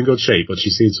she wasn't in good shape, but she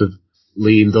seems to have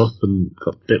leaned up and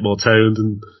got a bit more toned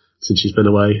and since she's been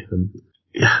away, and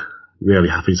really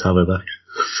happy to have her back.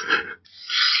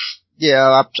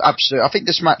 Yeah, absolutely. I think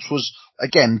this match was,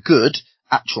 again, good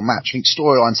actual match. I think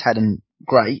storylines hadn't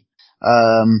great.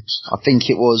 I think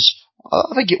it was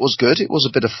good. It was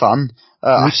a bit of fun.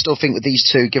 I still think with these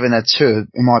two, given they're two,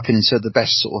 in my opinion, two of the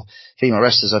best sort of female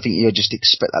wrestlers, I think you just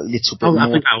expect that little bit more.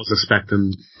 I think I was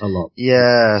expecting a lot.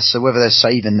 Yeah, so whether they're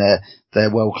saving their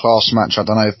world-class match, I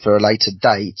don't know, for a later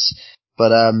date.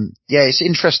 But, it's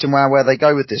interesting where they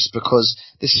go with this, because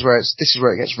this is where it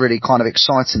gets really kind of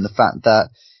exciting. The fact that,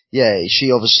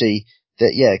 she obviously,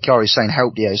 Kairi Sane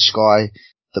helped Io Sky,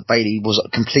 that Bayley was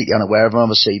completely unaware of, and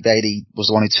obviously Bayley was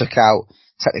the one who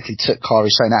technically took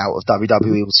Kairi Sane out of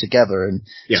WWE altogether in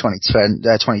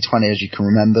 2020, as you can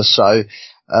remember. So,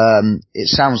 it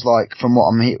sounds like from what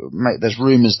I'm hearing, there's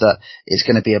rumours that it's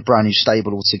going to be a brand new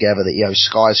stable altogether that Io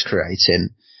Sky's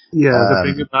creating. Yeah, they're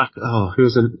bringing back,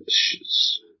 who's in,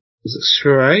 is it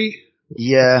Sheree?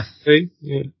 Yeah.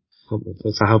 Yeah.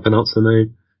 That's how I pronounce the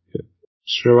name.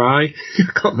 Shirai?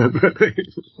 I can't remember her name.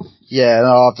 Yeah,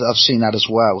 no, I've seen that as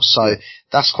well. So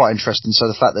that's quite interesting. So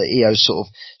the fact that Io's sort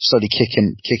of slowly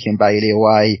kicking Bailey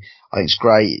away, I think it's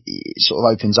great. It sort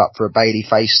of opens up for a Bailey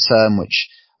face turn, which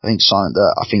I think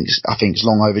is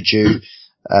long overdue.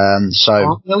 So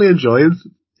I'm really enjoying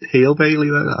heel Bailey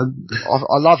though.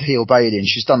 I love heel Bailey, and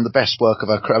she's done the best work of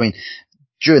her career. I mean,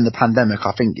 during the pandemic,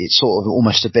 I think it's sort of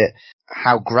almost a bit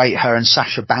how great her and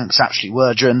Sasha Banks actually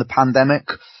were during the pandemic.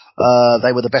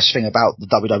 They were the best thing about the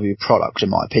WWE product, in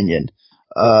my opinion.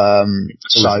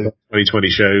 So 2020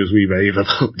 shows we rave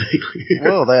about Bailey.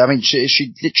 Well,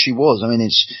 she literally was. I mean,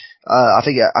 I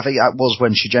think that was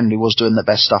when she generally was doing the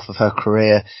best stuff of her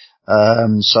career.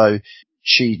 So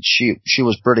she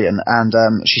was brilliant,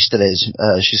 and she still is.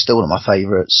 She's still one of my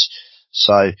favourites.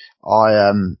 So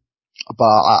but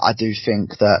I do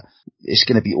think that it's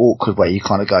going to be awkward where you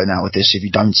kind of go now with this if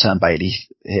you don't turn Bailey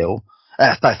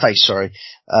face, sorry.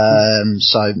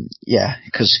 So yeah,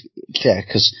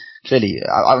 because clearly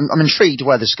I'm intrigued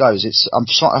where this goes.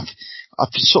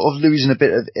 I've been sort of losing a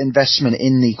bit of investment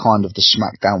in the kind of the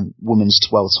SmackDown Women's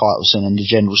World Title scene and the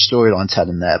general storyline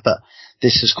telling there, but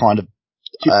this has kind of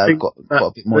got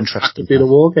a bit more interesting. Be the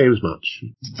War Games match.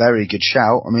 Very good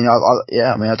shout. I mean, I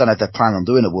don't know if they're planning on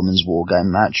doing a women's War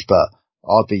Game match, but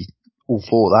I'd be all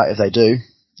for that if they do.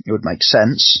 It would make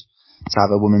sense to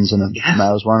have a women's and a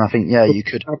male's one. I think, you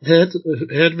could. I've heard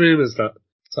rumours that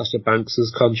Sasha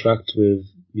Banks' contract with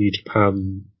New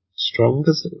Japan Strong,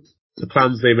 the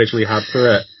plans they originally had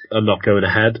for it are not going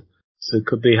ahead. So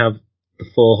could they have the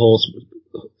four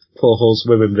horse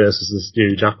women versus this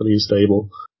new Japanese stable,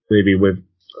 maybe with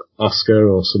Asuka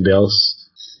or somebody else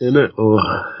in it? Or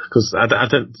because I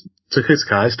don't. Dakota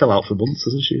Kai's still out for months,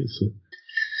 isn't she? So.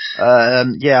 I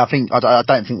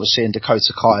don't think we're seeing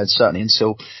Dakota Kai certainly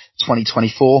until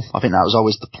 2024. I think that was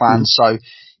always the plan. So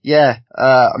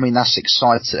I mean that's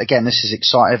exciting. Again, this is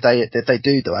exciting if they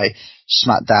do a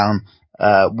SmackDown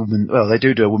they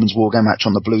do a women's War Game match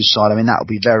on the blue side. I mean that would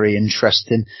be very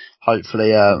interesting.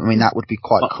 Hopefully, I mean that would be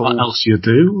quite cool. What else you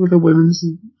do with a women's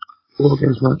War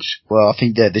Games match? Well, I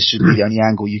think this would be the only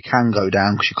angle you can go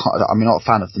down because you can't. I'm not a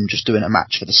fan of them just doing a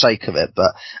match for the sake of it,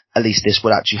 but at least this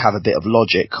would actually have a bit of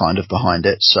logic kind of behind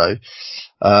it. So,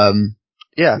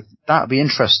 that would be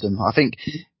interesting. I think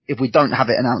if we don't have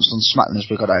it announced on SmackDown this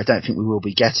week, I don't think we will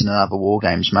be getting another War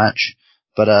Games match.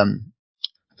 But I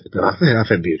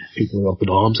think people are up in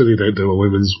arms if they don't do a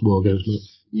women's War Games match.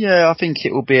 Yeah, I think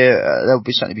it will be. There will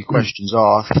certainly be questions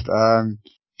asked. I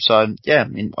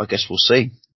mean, I guess we'll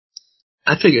see.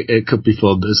 I think it could be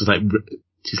fun. It's like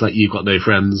she's like you've got no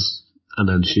friends, and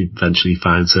then she eventually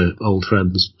finds her old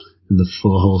friends in the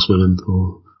Four Horsewomen,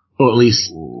 or at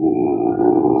least.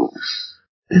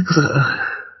 It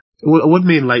wouldn't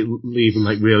mean like leaving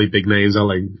like really big names or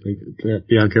like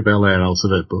Bianca Belair out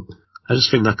of it, but I just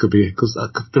think that could be because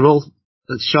they're all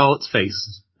Charlotte's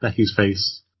face, Becky's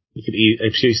face. You could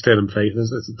if she's turning face,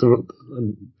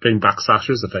 and bring back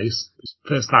Sasha as a face.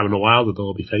 First time in a while they'd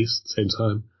all be face at the same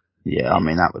time. Yeah, I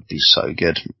mean that would be so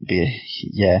good.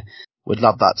 Would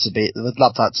love that to be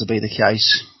the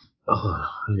case. Oh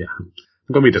yeah, I'm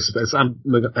gonna be disappointed. I'm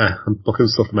booking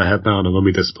stuff in my head now, and I'm gonna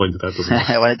be disappointed that doesn't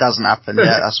happen. When it doesn't happen,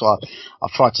 that's why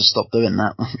I've tried to stop doing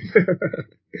that.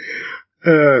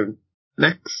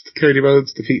 Next, Cody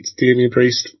Rhodes defeats Damian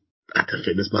Priest. I don't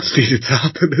think this match needed to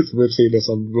happen. We've seen this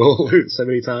on Raw so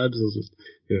many times.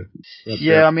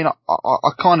 I mean,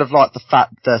 I kind of like the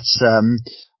fact that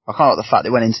they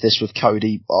went into this with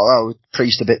Cody,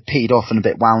 Priest a bit peed off and a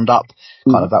bit wound up,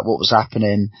 kind of about what was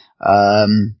happening. I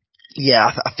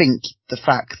think the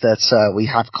fact that we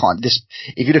have kind of this,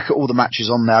 if you look at all the matches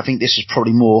on there, I think this is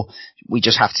probably more, we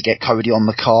just have to get Cody on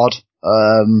the card.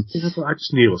 I just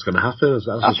knew what was going to happen. I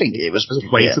was just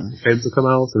waiting for Finn to come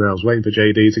out, and I was waiting for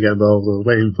JD to get involved, I was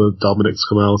waiting for Dominic to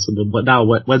come out, and then now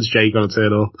when's Jay going to turn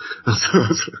up?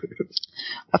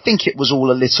 I think it was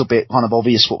all a little bit kind of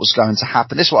obvious what was going to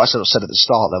happen. This is what I sort of said at the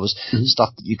start. There was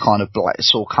stuff that you kind of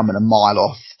saw coming a mile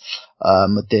off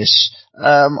with this.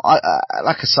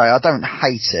 Like I say, I don't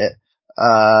hate it.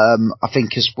 I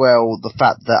think as well the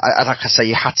fact that, like I say,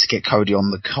 you had to get Cody on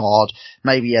the card.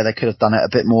 Maybe they could have done it a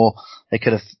bit more. They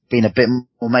could have been a bit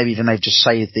more. Maybe even they've just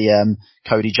saved the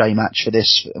Cody Jay match for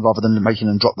this rather than making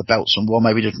them drop the belts on Raw.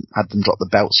 Maybe just had them drop the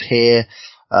belts here.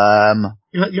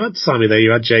 You had Sammy there,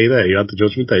 you had Jay there, you had the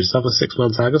Judgment Day. Just have a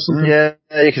 6-man tag or something. Yeah,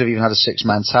 you could have even had a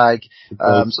 6-man tag.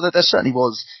 So there certainly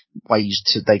was ways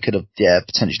they could have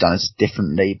potentially done it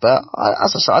differently. But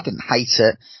as I said, I didn't hate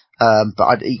it. But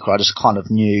I just kind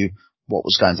of knew what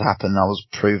was going to happen, and I was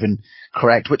proven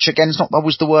correct, which again is not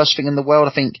always the worst thing in the world.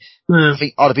 I think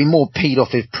I'd have been more peed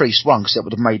off if Priest won, because it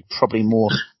would have made probably more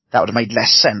that would have made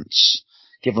less sense,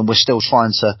 given we're still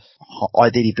trying to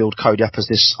ideally build Cody up as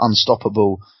this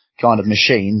unstoppable kind of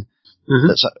machine. Mm-hmm.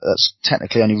 That's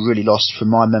technically only really lost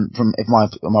from am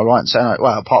I right in saying,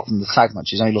 well, apart from the tag match,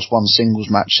 he's only lost one singles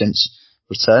match since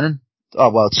returning.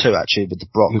 Oh, well, two actually with the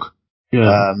Brock.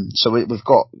 Yeah. So we've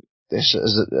got this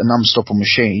as an unstoppable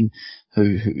machine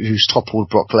who's toppled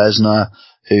Brock Lesnar,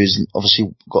 who's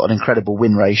obviously got an incredible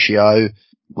win ratio.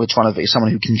 We're trying to be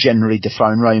someone who can generally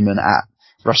dethrone Roman at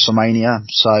WrestleMania.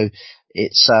 So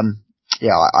it's,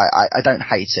 I don't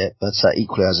hate it, but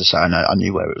equally, as I say, I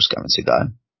knew where it was going to go.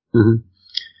 Mm-hmm.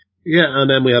 Yeah, and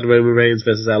then we had Roman Reigns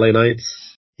versus LA Knight.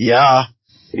 Yeah.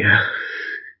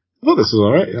 I thought this was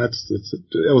alright.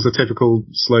 It was a typical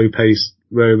slow-paced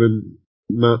Roman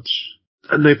match.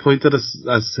 At no point did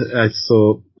I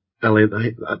saw LA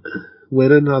Knight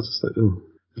winning. I was just like, oh.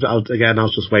 I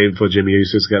was just waiting for Jimmy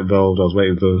Uso to get involved. I was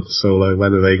waiting for Solo.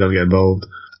 When are they going to get involved?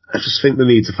 I just think they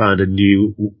need to find a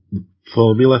new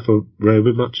formula for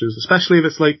Roman matches, especially if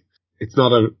it's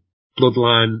not a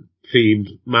bloodline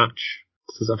themed match.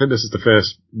 Because I think this is the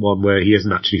first one where he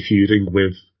isn't actually feuding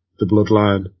with the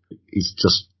bloodline. He's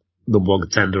just number one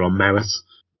contender on merit.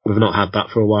 We've not had that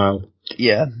for a while.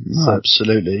 Yeah,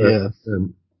 absolutely, yeah.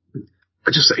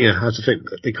 I just think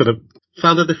that they could have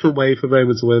found a different way for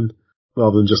Roman to win,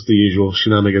 rather than just the usual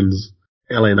shenanigans.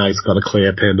 LA Knight's got a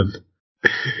clear pin, and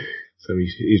so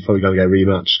he's probably going to get a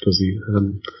rematch because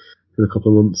in a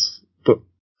couple of months. But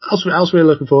I was really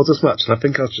looking forward to this match, and I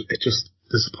think it just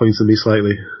disappointed me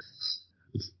slightly.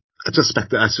 I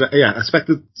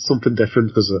expected something different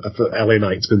because I thought LA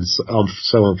Knight's been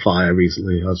so on fire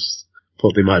recently. I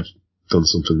thought they might have done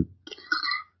something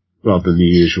rather than the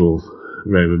usual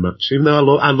Roman match. Even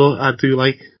though I do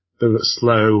like the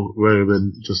slow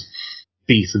Roman just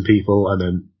beating people and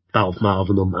then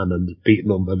mouthing them and then beating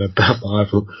them and then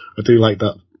mouthing them. I do like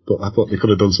that, but I thought they could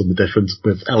have done something different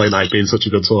with LA Knight being such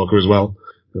a good talker as well.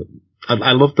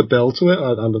 I love the build to it.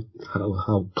 I love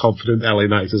how confident LA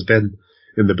Knight has been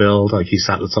in the build. Like, he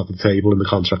sat at the top of the table in the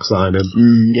contract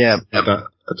signing. Yeah.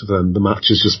 The match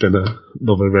has just been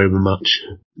another Roman match.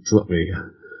 It's not me.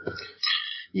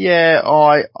 Yeah,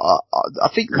 I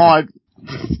think my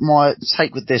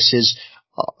take with this is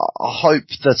I hope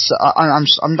that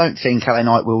I don't think LA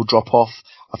Knight will drop off.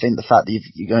 I think the fact that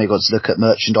you've only got to look at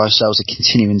merchandise sales are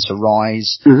continuing to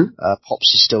rise. Mm-hmm.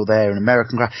 Pops is still there in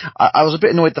American crowd. I was a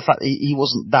bit annoyed the fact that he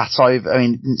wasn't that over. I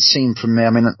mean, it didn't seem from me. I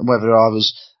mean, whether I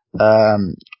was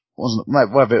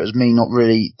whether it was me not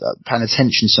really paying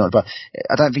attention to it, but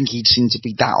I don't think he'd seem to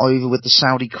be that over with the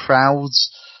Saudi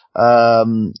crowds.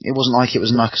 It wasn't like it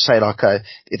was, like I say,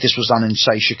 if this was done in,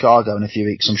 say, Chicago in a few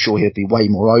weeks, I'm sure he'd be way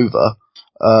more over.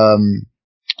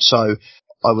 So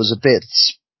I was a bit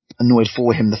annoyed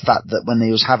for him, the fact that when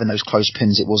he was having those close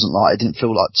pins, it didn't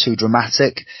feel like too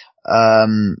dramatic.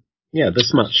 Yeah,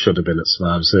 this match should have been at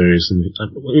Survivor Series, and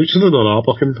we should have done our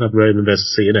booking, have Roman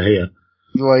versus Cena here.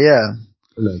 Well, yeah.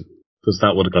 Because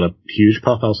that would have got a huge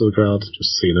pop out of the crowd,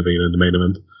 just Cena being in the main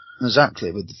event.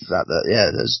 Exactly, with the fact that,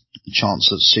 there's a chance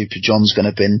that Super John's going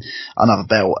to win another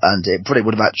belt, and it probably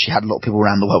would have actually had a lot of people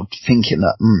around the world thinking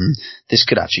that, this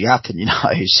could actually happen,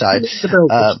 so.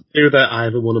 Do that, I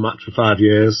haven't won a match for 5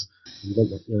 years.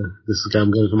 This is again,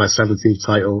 I'm going for my 17th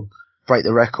title. Break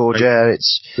the record,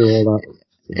 it's. Do all that.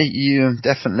 You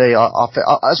definitely,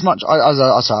 as much as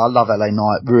I say, I love LA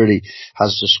Knight, really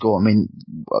has just scored. I mean,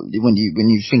 when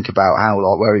you think about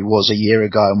where he was a year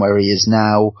ago and where he is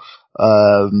now,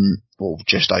 well,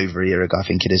 just over a year ago, I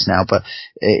think it is now, but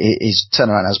his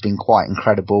turnaround has been quite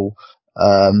incredible.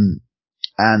 And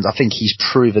I think he's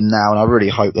proven now, and I really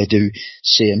hope they do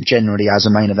see him generally as a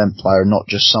main event player and not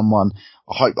just someone.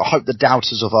 I hope the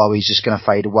doubters of, he's just going to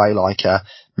fade away like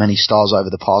many stars over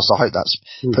the past. I hope that's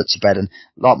put to bed. And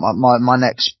like my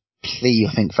next plea,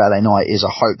 I think, for LA Knight is I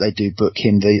hope they do book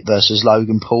him versus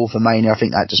Logan Paul for Mania. I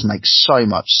think that just makes so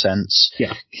much sense.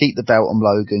 Yeah. Keep the belt on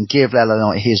Logan. Give LA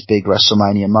Knight his big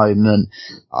WrestleMania moment.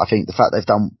 I think the fact they've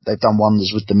done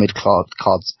wonders with the mid-card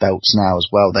belts now as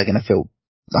well. They're going to feel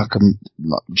like a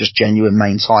just genuine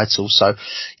main title. So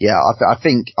yeah, I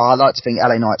think I like to think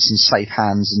LA Knight's in safe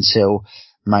hands until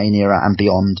Mania and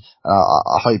beyond.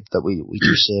 I hope that we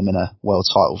do see him in a world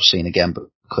title scene again,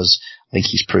 because I think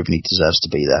he's proven he deserves to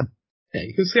be there. Yeah,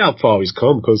 you can see how far he's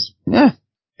come, because in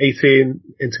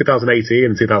 2018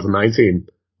 and 2019,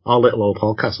 our little old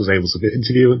podcast was able to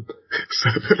interview him. So,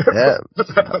 yeah.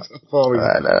 That's how far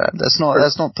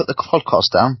let's not put the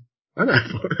podcast down. I know.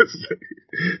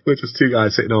 We're just two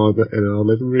guys sitting in our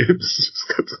living rooms,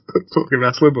 just talking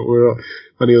wrestling. But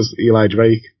when he was Eli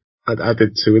Drake, I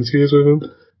did 2 interviews with him,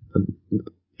 and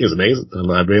he was amazing.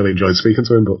 And I really enjoyed speaking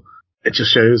to him. But it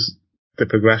just shows the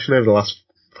progression over the last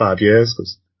 5 years,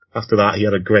 because after that he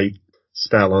had a great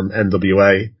spell on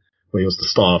NWA, where he was the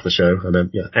star of the show, and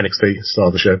then, NXT, star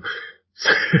of the show.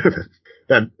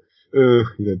 Then,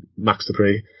 he did Max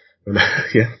Dupree, and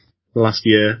the last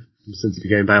year, since he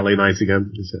became LA Knight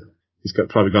again, he's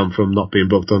probably gone from not being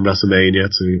booked on WrestleMania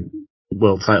to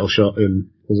world title shot in,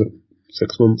 was it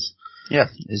 6 months? Yeah,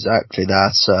 exactly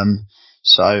that.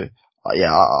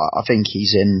 I think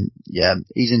he's in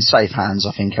safe hands.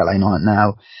 I think LA Knight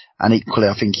now, and equally,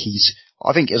 I think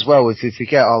as well. If we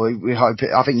get, we hope.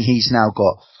 I think he's now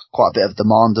got quite a bit of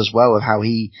demand as well of how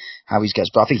he gets.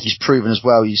 But I think he's proven as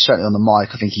well. He's certainly on the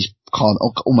mic. I think he's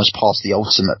almost past the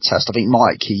ultimate test. I think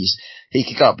Mike, he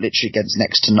could go up literally against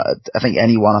next to, I think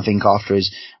anyone. I think after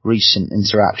his recent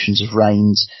interactions with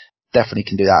Reigns, definitely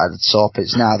can do that at the top.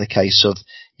 It's now the case of,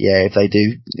 if they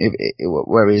do,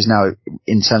 where he is now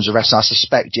in terms of wrestling, I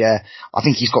suspect, I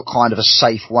think he's got kind of a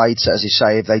safe way to, as you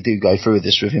say, if they do go through with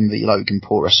this with him, the Logan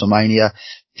Paul WrestleMania. I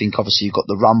think obviously you've got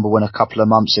the Rumble in a couple of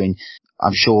months. I mean,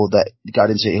 I'm sure that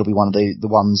going into it, he'll be one of the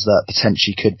ones that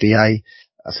potentially could be a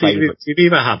favourite. So you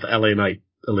either have LA Knight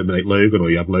eliminate Logan, or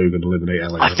you have Logan eliminate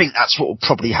LA Knight. I think that's what will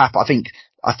probably happen. I think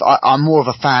I'm more of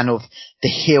a fan of the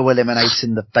heel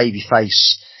eliminating the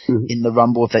babyface in the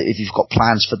Rumble if you've got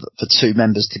plans for two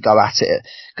members to go at it,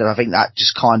 because I think that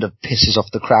just kind of pisses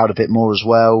off the crowd a bit more as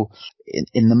well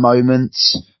in the moment.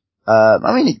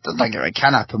 I mean, it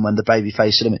can happen when the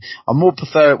babyface eliminates. I more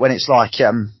prefer it when it's like,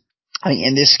 I think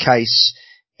in this case,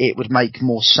 it would make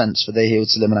more sense for the heel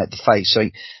to eliminate the face. So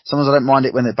sometimes I don't mind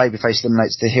it when the babyface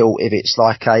eliminates the heel if it's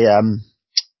like a,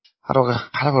 how do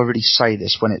I really say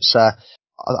this? When it's, I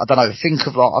don't know, I'm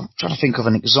trying to think of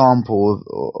an example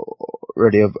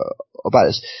really about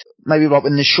this. Maybe like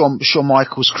when the Shawn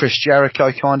Michaels, Chris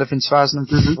Jericho kind of in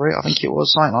 2003, I think it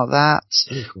was, something like that,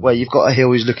 where you've got a heel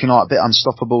who's looking like a bit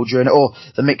unstoppable during it, or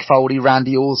the Mick Foley,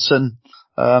 Randy Orton,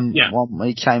 one when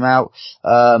he came out,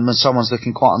 and someone's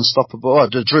looking quite unstoppable.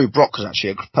 Drew Brock was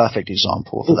actually a perfect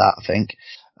example for that, I think.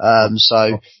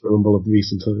 Rumble of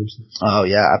recent times. Oh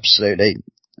yeah, absolutely.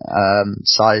 I'm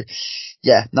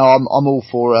all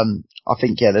for, I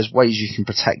think, there's ways you can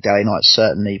protect LA Knight,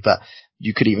 certainly, but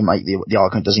you could even make the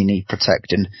argument, does he need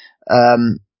protecting?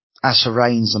 As for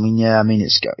Reigns,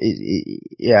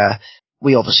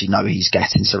 we obviously know he's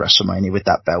getting to WrestleMania with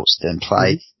that belt still in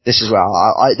play. Mm-hmm. This is where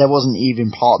there wasn't even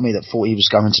part of me that thought he was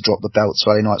going to drop the belt to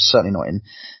LA Knight, certainly not in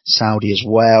Saudi as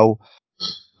well.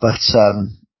 But, I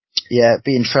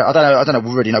don't know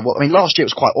really know what, I mean, last year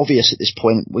it was quite obvious at this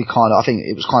point. I think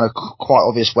it was kind of quite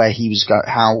obvious where he was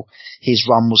how his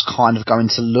run was kind of going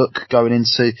to look going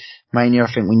into Mania.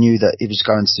 I think we knew that he was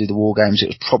going to do the War Games. It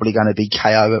was probably going to be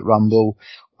KO at Rumble.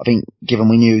 I think given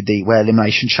we knew where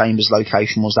Elimination Chamber's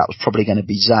location was, that was probably going to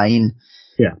be Zayn.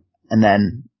 Yeah. And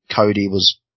then Cody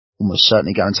was almost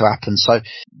certainly going to happen. So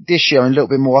this year a little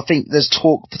bit more, I think there's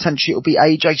talk potentially it'll be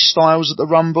AJ Styles at the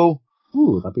Rumble.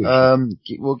 Ooh, that'd be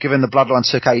well, given the Bloodline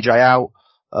took AJ out,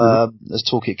 there's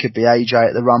talk it could be AJ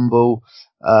at the Rumble.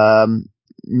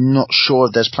 Not sure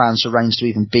if there's plans for Reigns to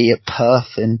even be at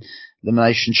Perth in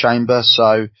Elimination Chamber.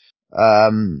 So,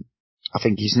 I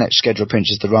think his next scheduled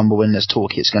appearance is the Rumble, and there's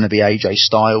talk it's going to be AJ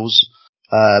Styles,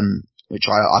 which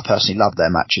I personally loved their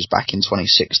matches back in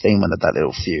 2016 when they had that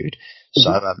little feud.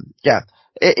 Mm-hmm. So,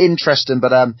 interesting,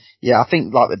 but, I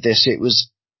think like with this, it was,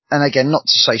 and again, not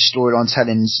to say storyline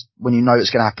tellings when you know it's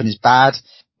going to happen is bad,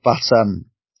 but,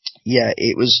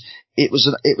 it was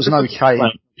an okay.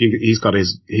 Well, he's got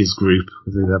his group.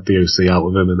 They have the OC out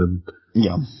with him, and then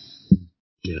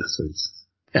so it's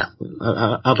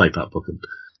I'd like that booking.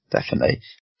 Definitely.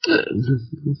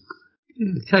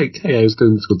 KO's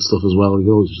doing good stuff as well. You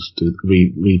can always just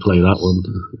replay that one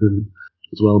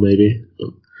as well, maybe.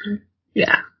 But,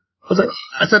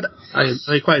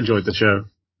 I quite enjoyed the show.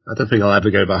 I don't think I'll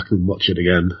ever go back and watch it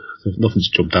again. Nothing's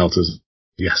jumped out as,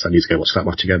 yes, I need to go watch that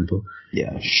match again. But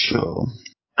yeah, sure.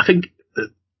 I think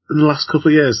in the last couple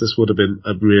of years, this would have been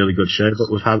a really good show, but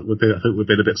I think we've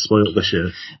been a bit spoiled this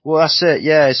year. Well, that's it.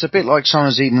 Yeah, it's a bit like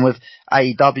sometimes even with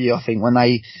AEW. I think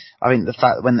the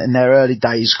fact when in their early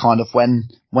days, kind of when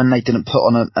they didn't put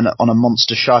on a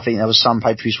monster show, I think there was some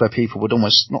pay-per-views where people would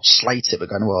almost not slate it, but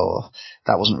going, well,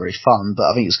 that wasn't very fun. But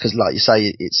I think it's because, like you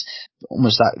say, it's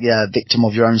almost that victim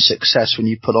of your own success when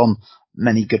you put on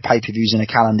many good pay-per-views in a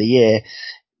calendar year.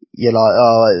 You're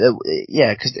like,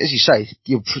 because as you say,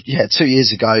 2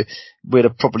 years ago, we'd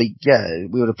have probably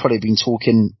been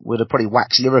talking, we'd have probably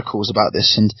waxed lyricals about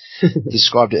this and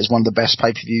described it as one of the best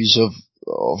pay-per-views of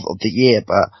the year.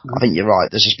 But I think you're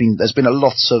right. There's been a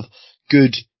lot of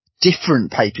good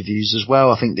different pay-per-views as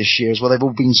well, I think, this year as well. They've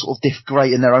all been sort of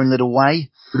great in their own little way.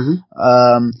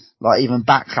 Mm-hmm. Like even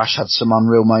Backlash had some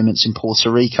unreal moments in Puerto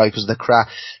Rico because the crowd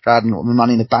and the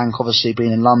Money in the Bank, obviously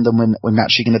being in London, we're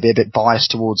naturally going to be a bit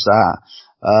biased towards that.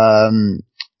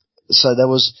 So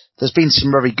there's been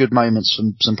some very good moments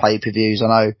from some pay-per-views. I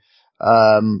know.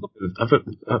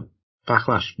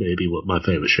 Backlash may be my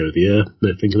favourite show of the year.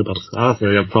 Thinking about it, I don't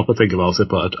really have a proper think about it,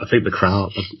 but I think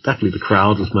definitely the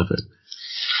crowd was my favourite.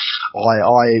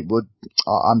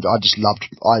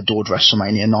 I adored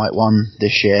WrestleMania Night 1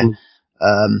 this year.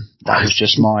 That was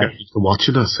just my. I've been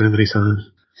watching that so many times.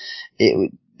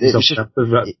 It was just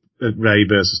Ray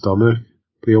versus Dominic.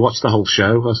 But you watched the whole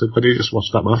show. I said, why do you just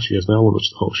watch that match? He goes, no, I want to watch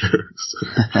the whole show.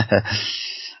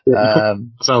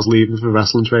 So I was leaving for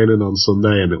wrestling training on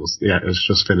Sunday, and it was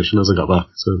just finishing as I got back.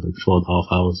 So it was like 4.5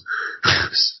 hours.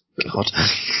 God.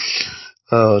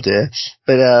 Oh dear.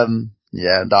 But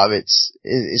yeah, no,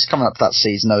 it's coming up to that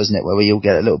season though, isn't it, where we all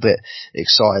get a little bit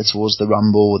excited towards the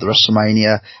Rumble or the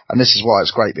WrestleMania, and this is why it's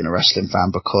great being a wrestling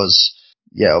fan, because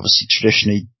obviously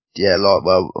traditionally,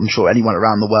 I'm sure anyone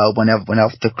around the world, whenever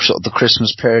the sort of the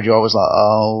Christmas period, you're always like,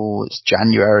 oh, it's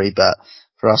January, but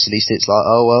for us at least it's like,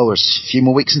 oh well, there's a few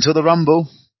more weeks until the Rumble.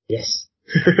 Yes.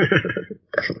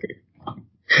 Definitely.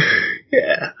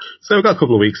 Yeah. So we've got a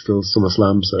couple of weeks till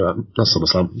SummerSlam, not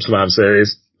SummerSlam, Survivor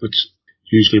Series, which is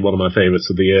usually one of my favourites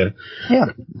of the year.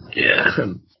 Yeah.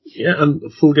 And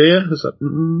Full Gear, is that?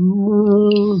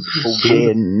 Full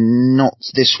Gear, not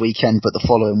this weekend, but the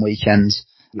following weekend,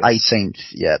 yes. 18th,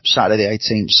 Saturday the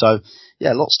 18th. So,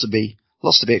 lots to be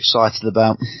excited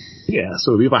about. Yeah,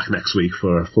 so we'll be back next week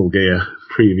for a Full Gear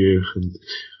preview and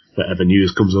whatever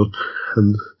news comes up.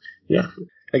 And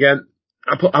again,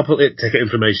 I'll put ticket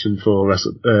information for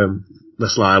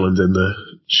Wrestle Island in the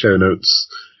show notes.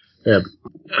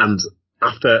 And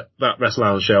after that Wrestle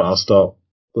Island show,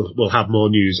 we'll have more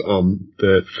news on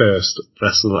the first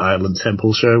Wrestle Island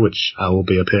Temple show, which I will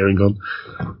be appearing on.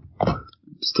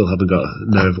 Still haven't got to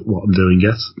know what I'm doing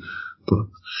yet, but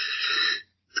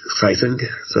it's exciting.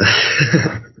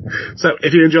 So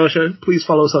if you enjoy the show, please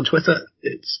follow us on Twitter.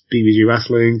 It's BBG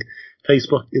Wrestling.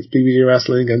 Facebook, it's BBG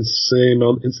Wrestling, and same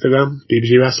on Instagram,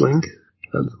 BBG Wrestling.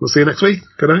 And we'll see you next week.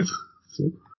 Good night.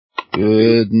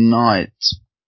 Good night.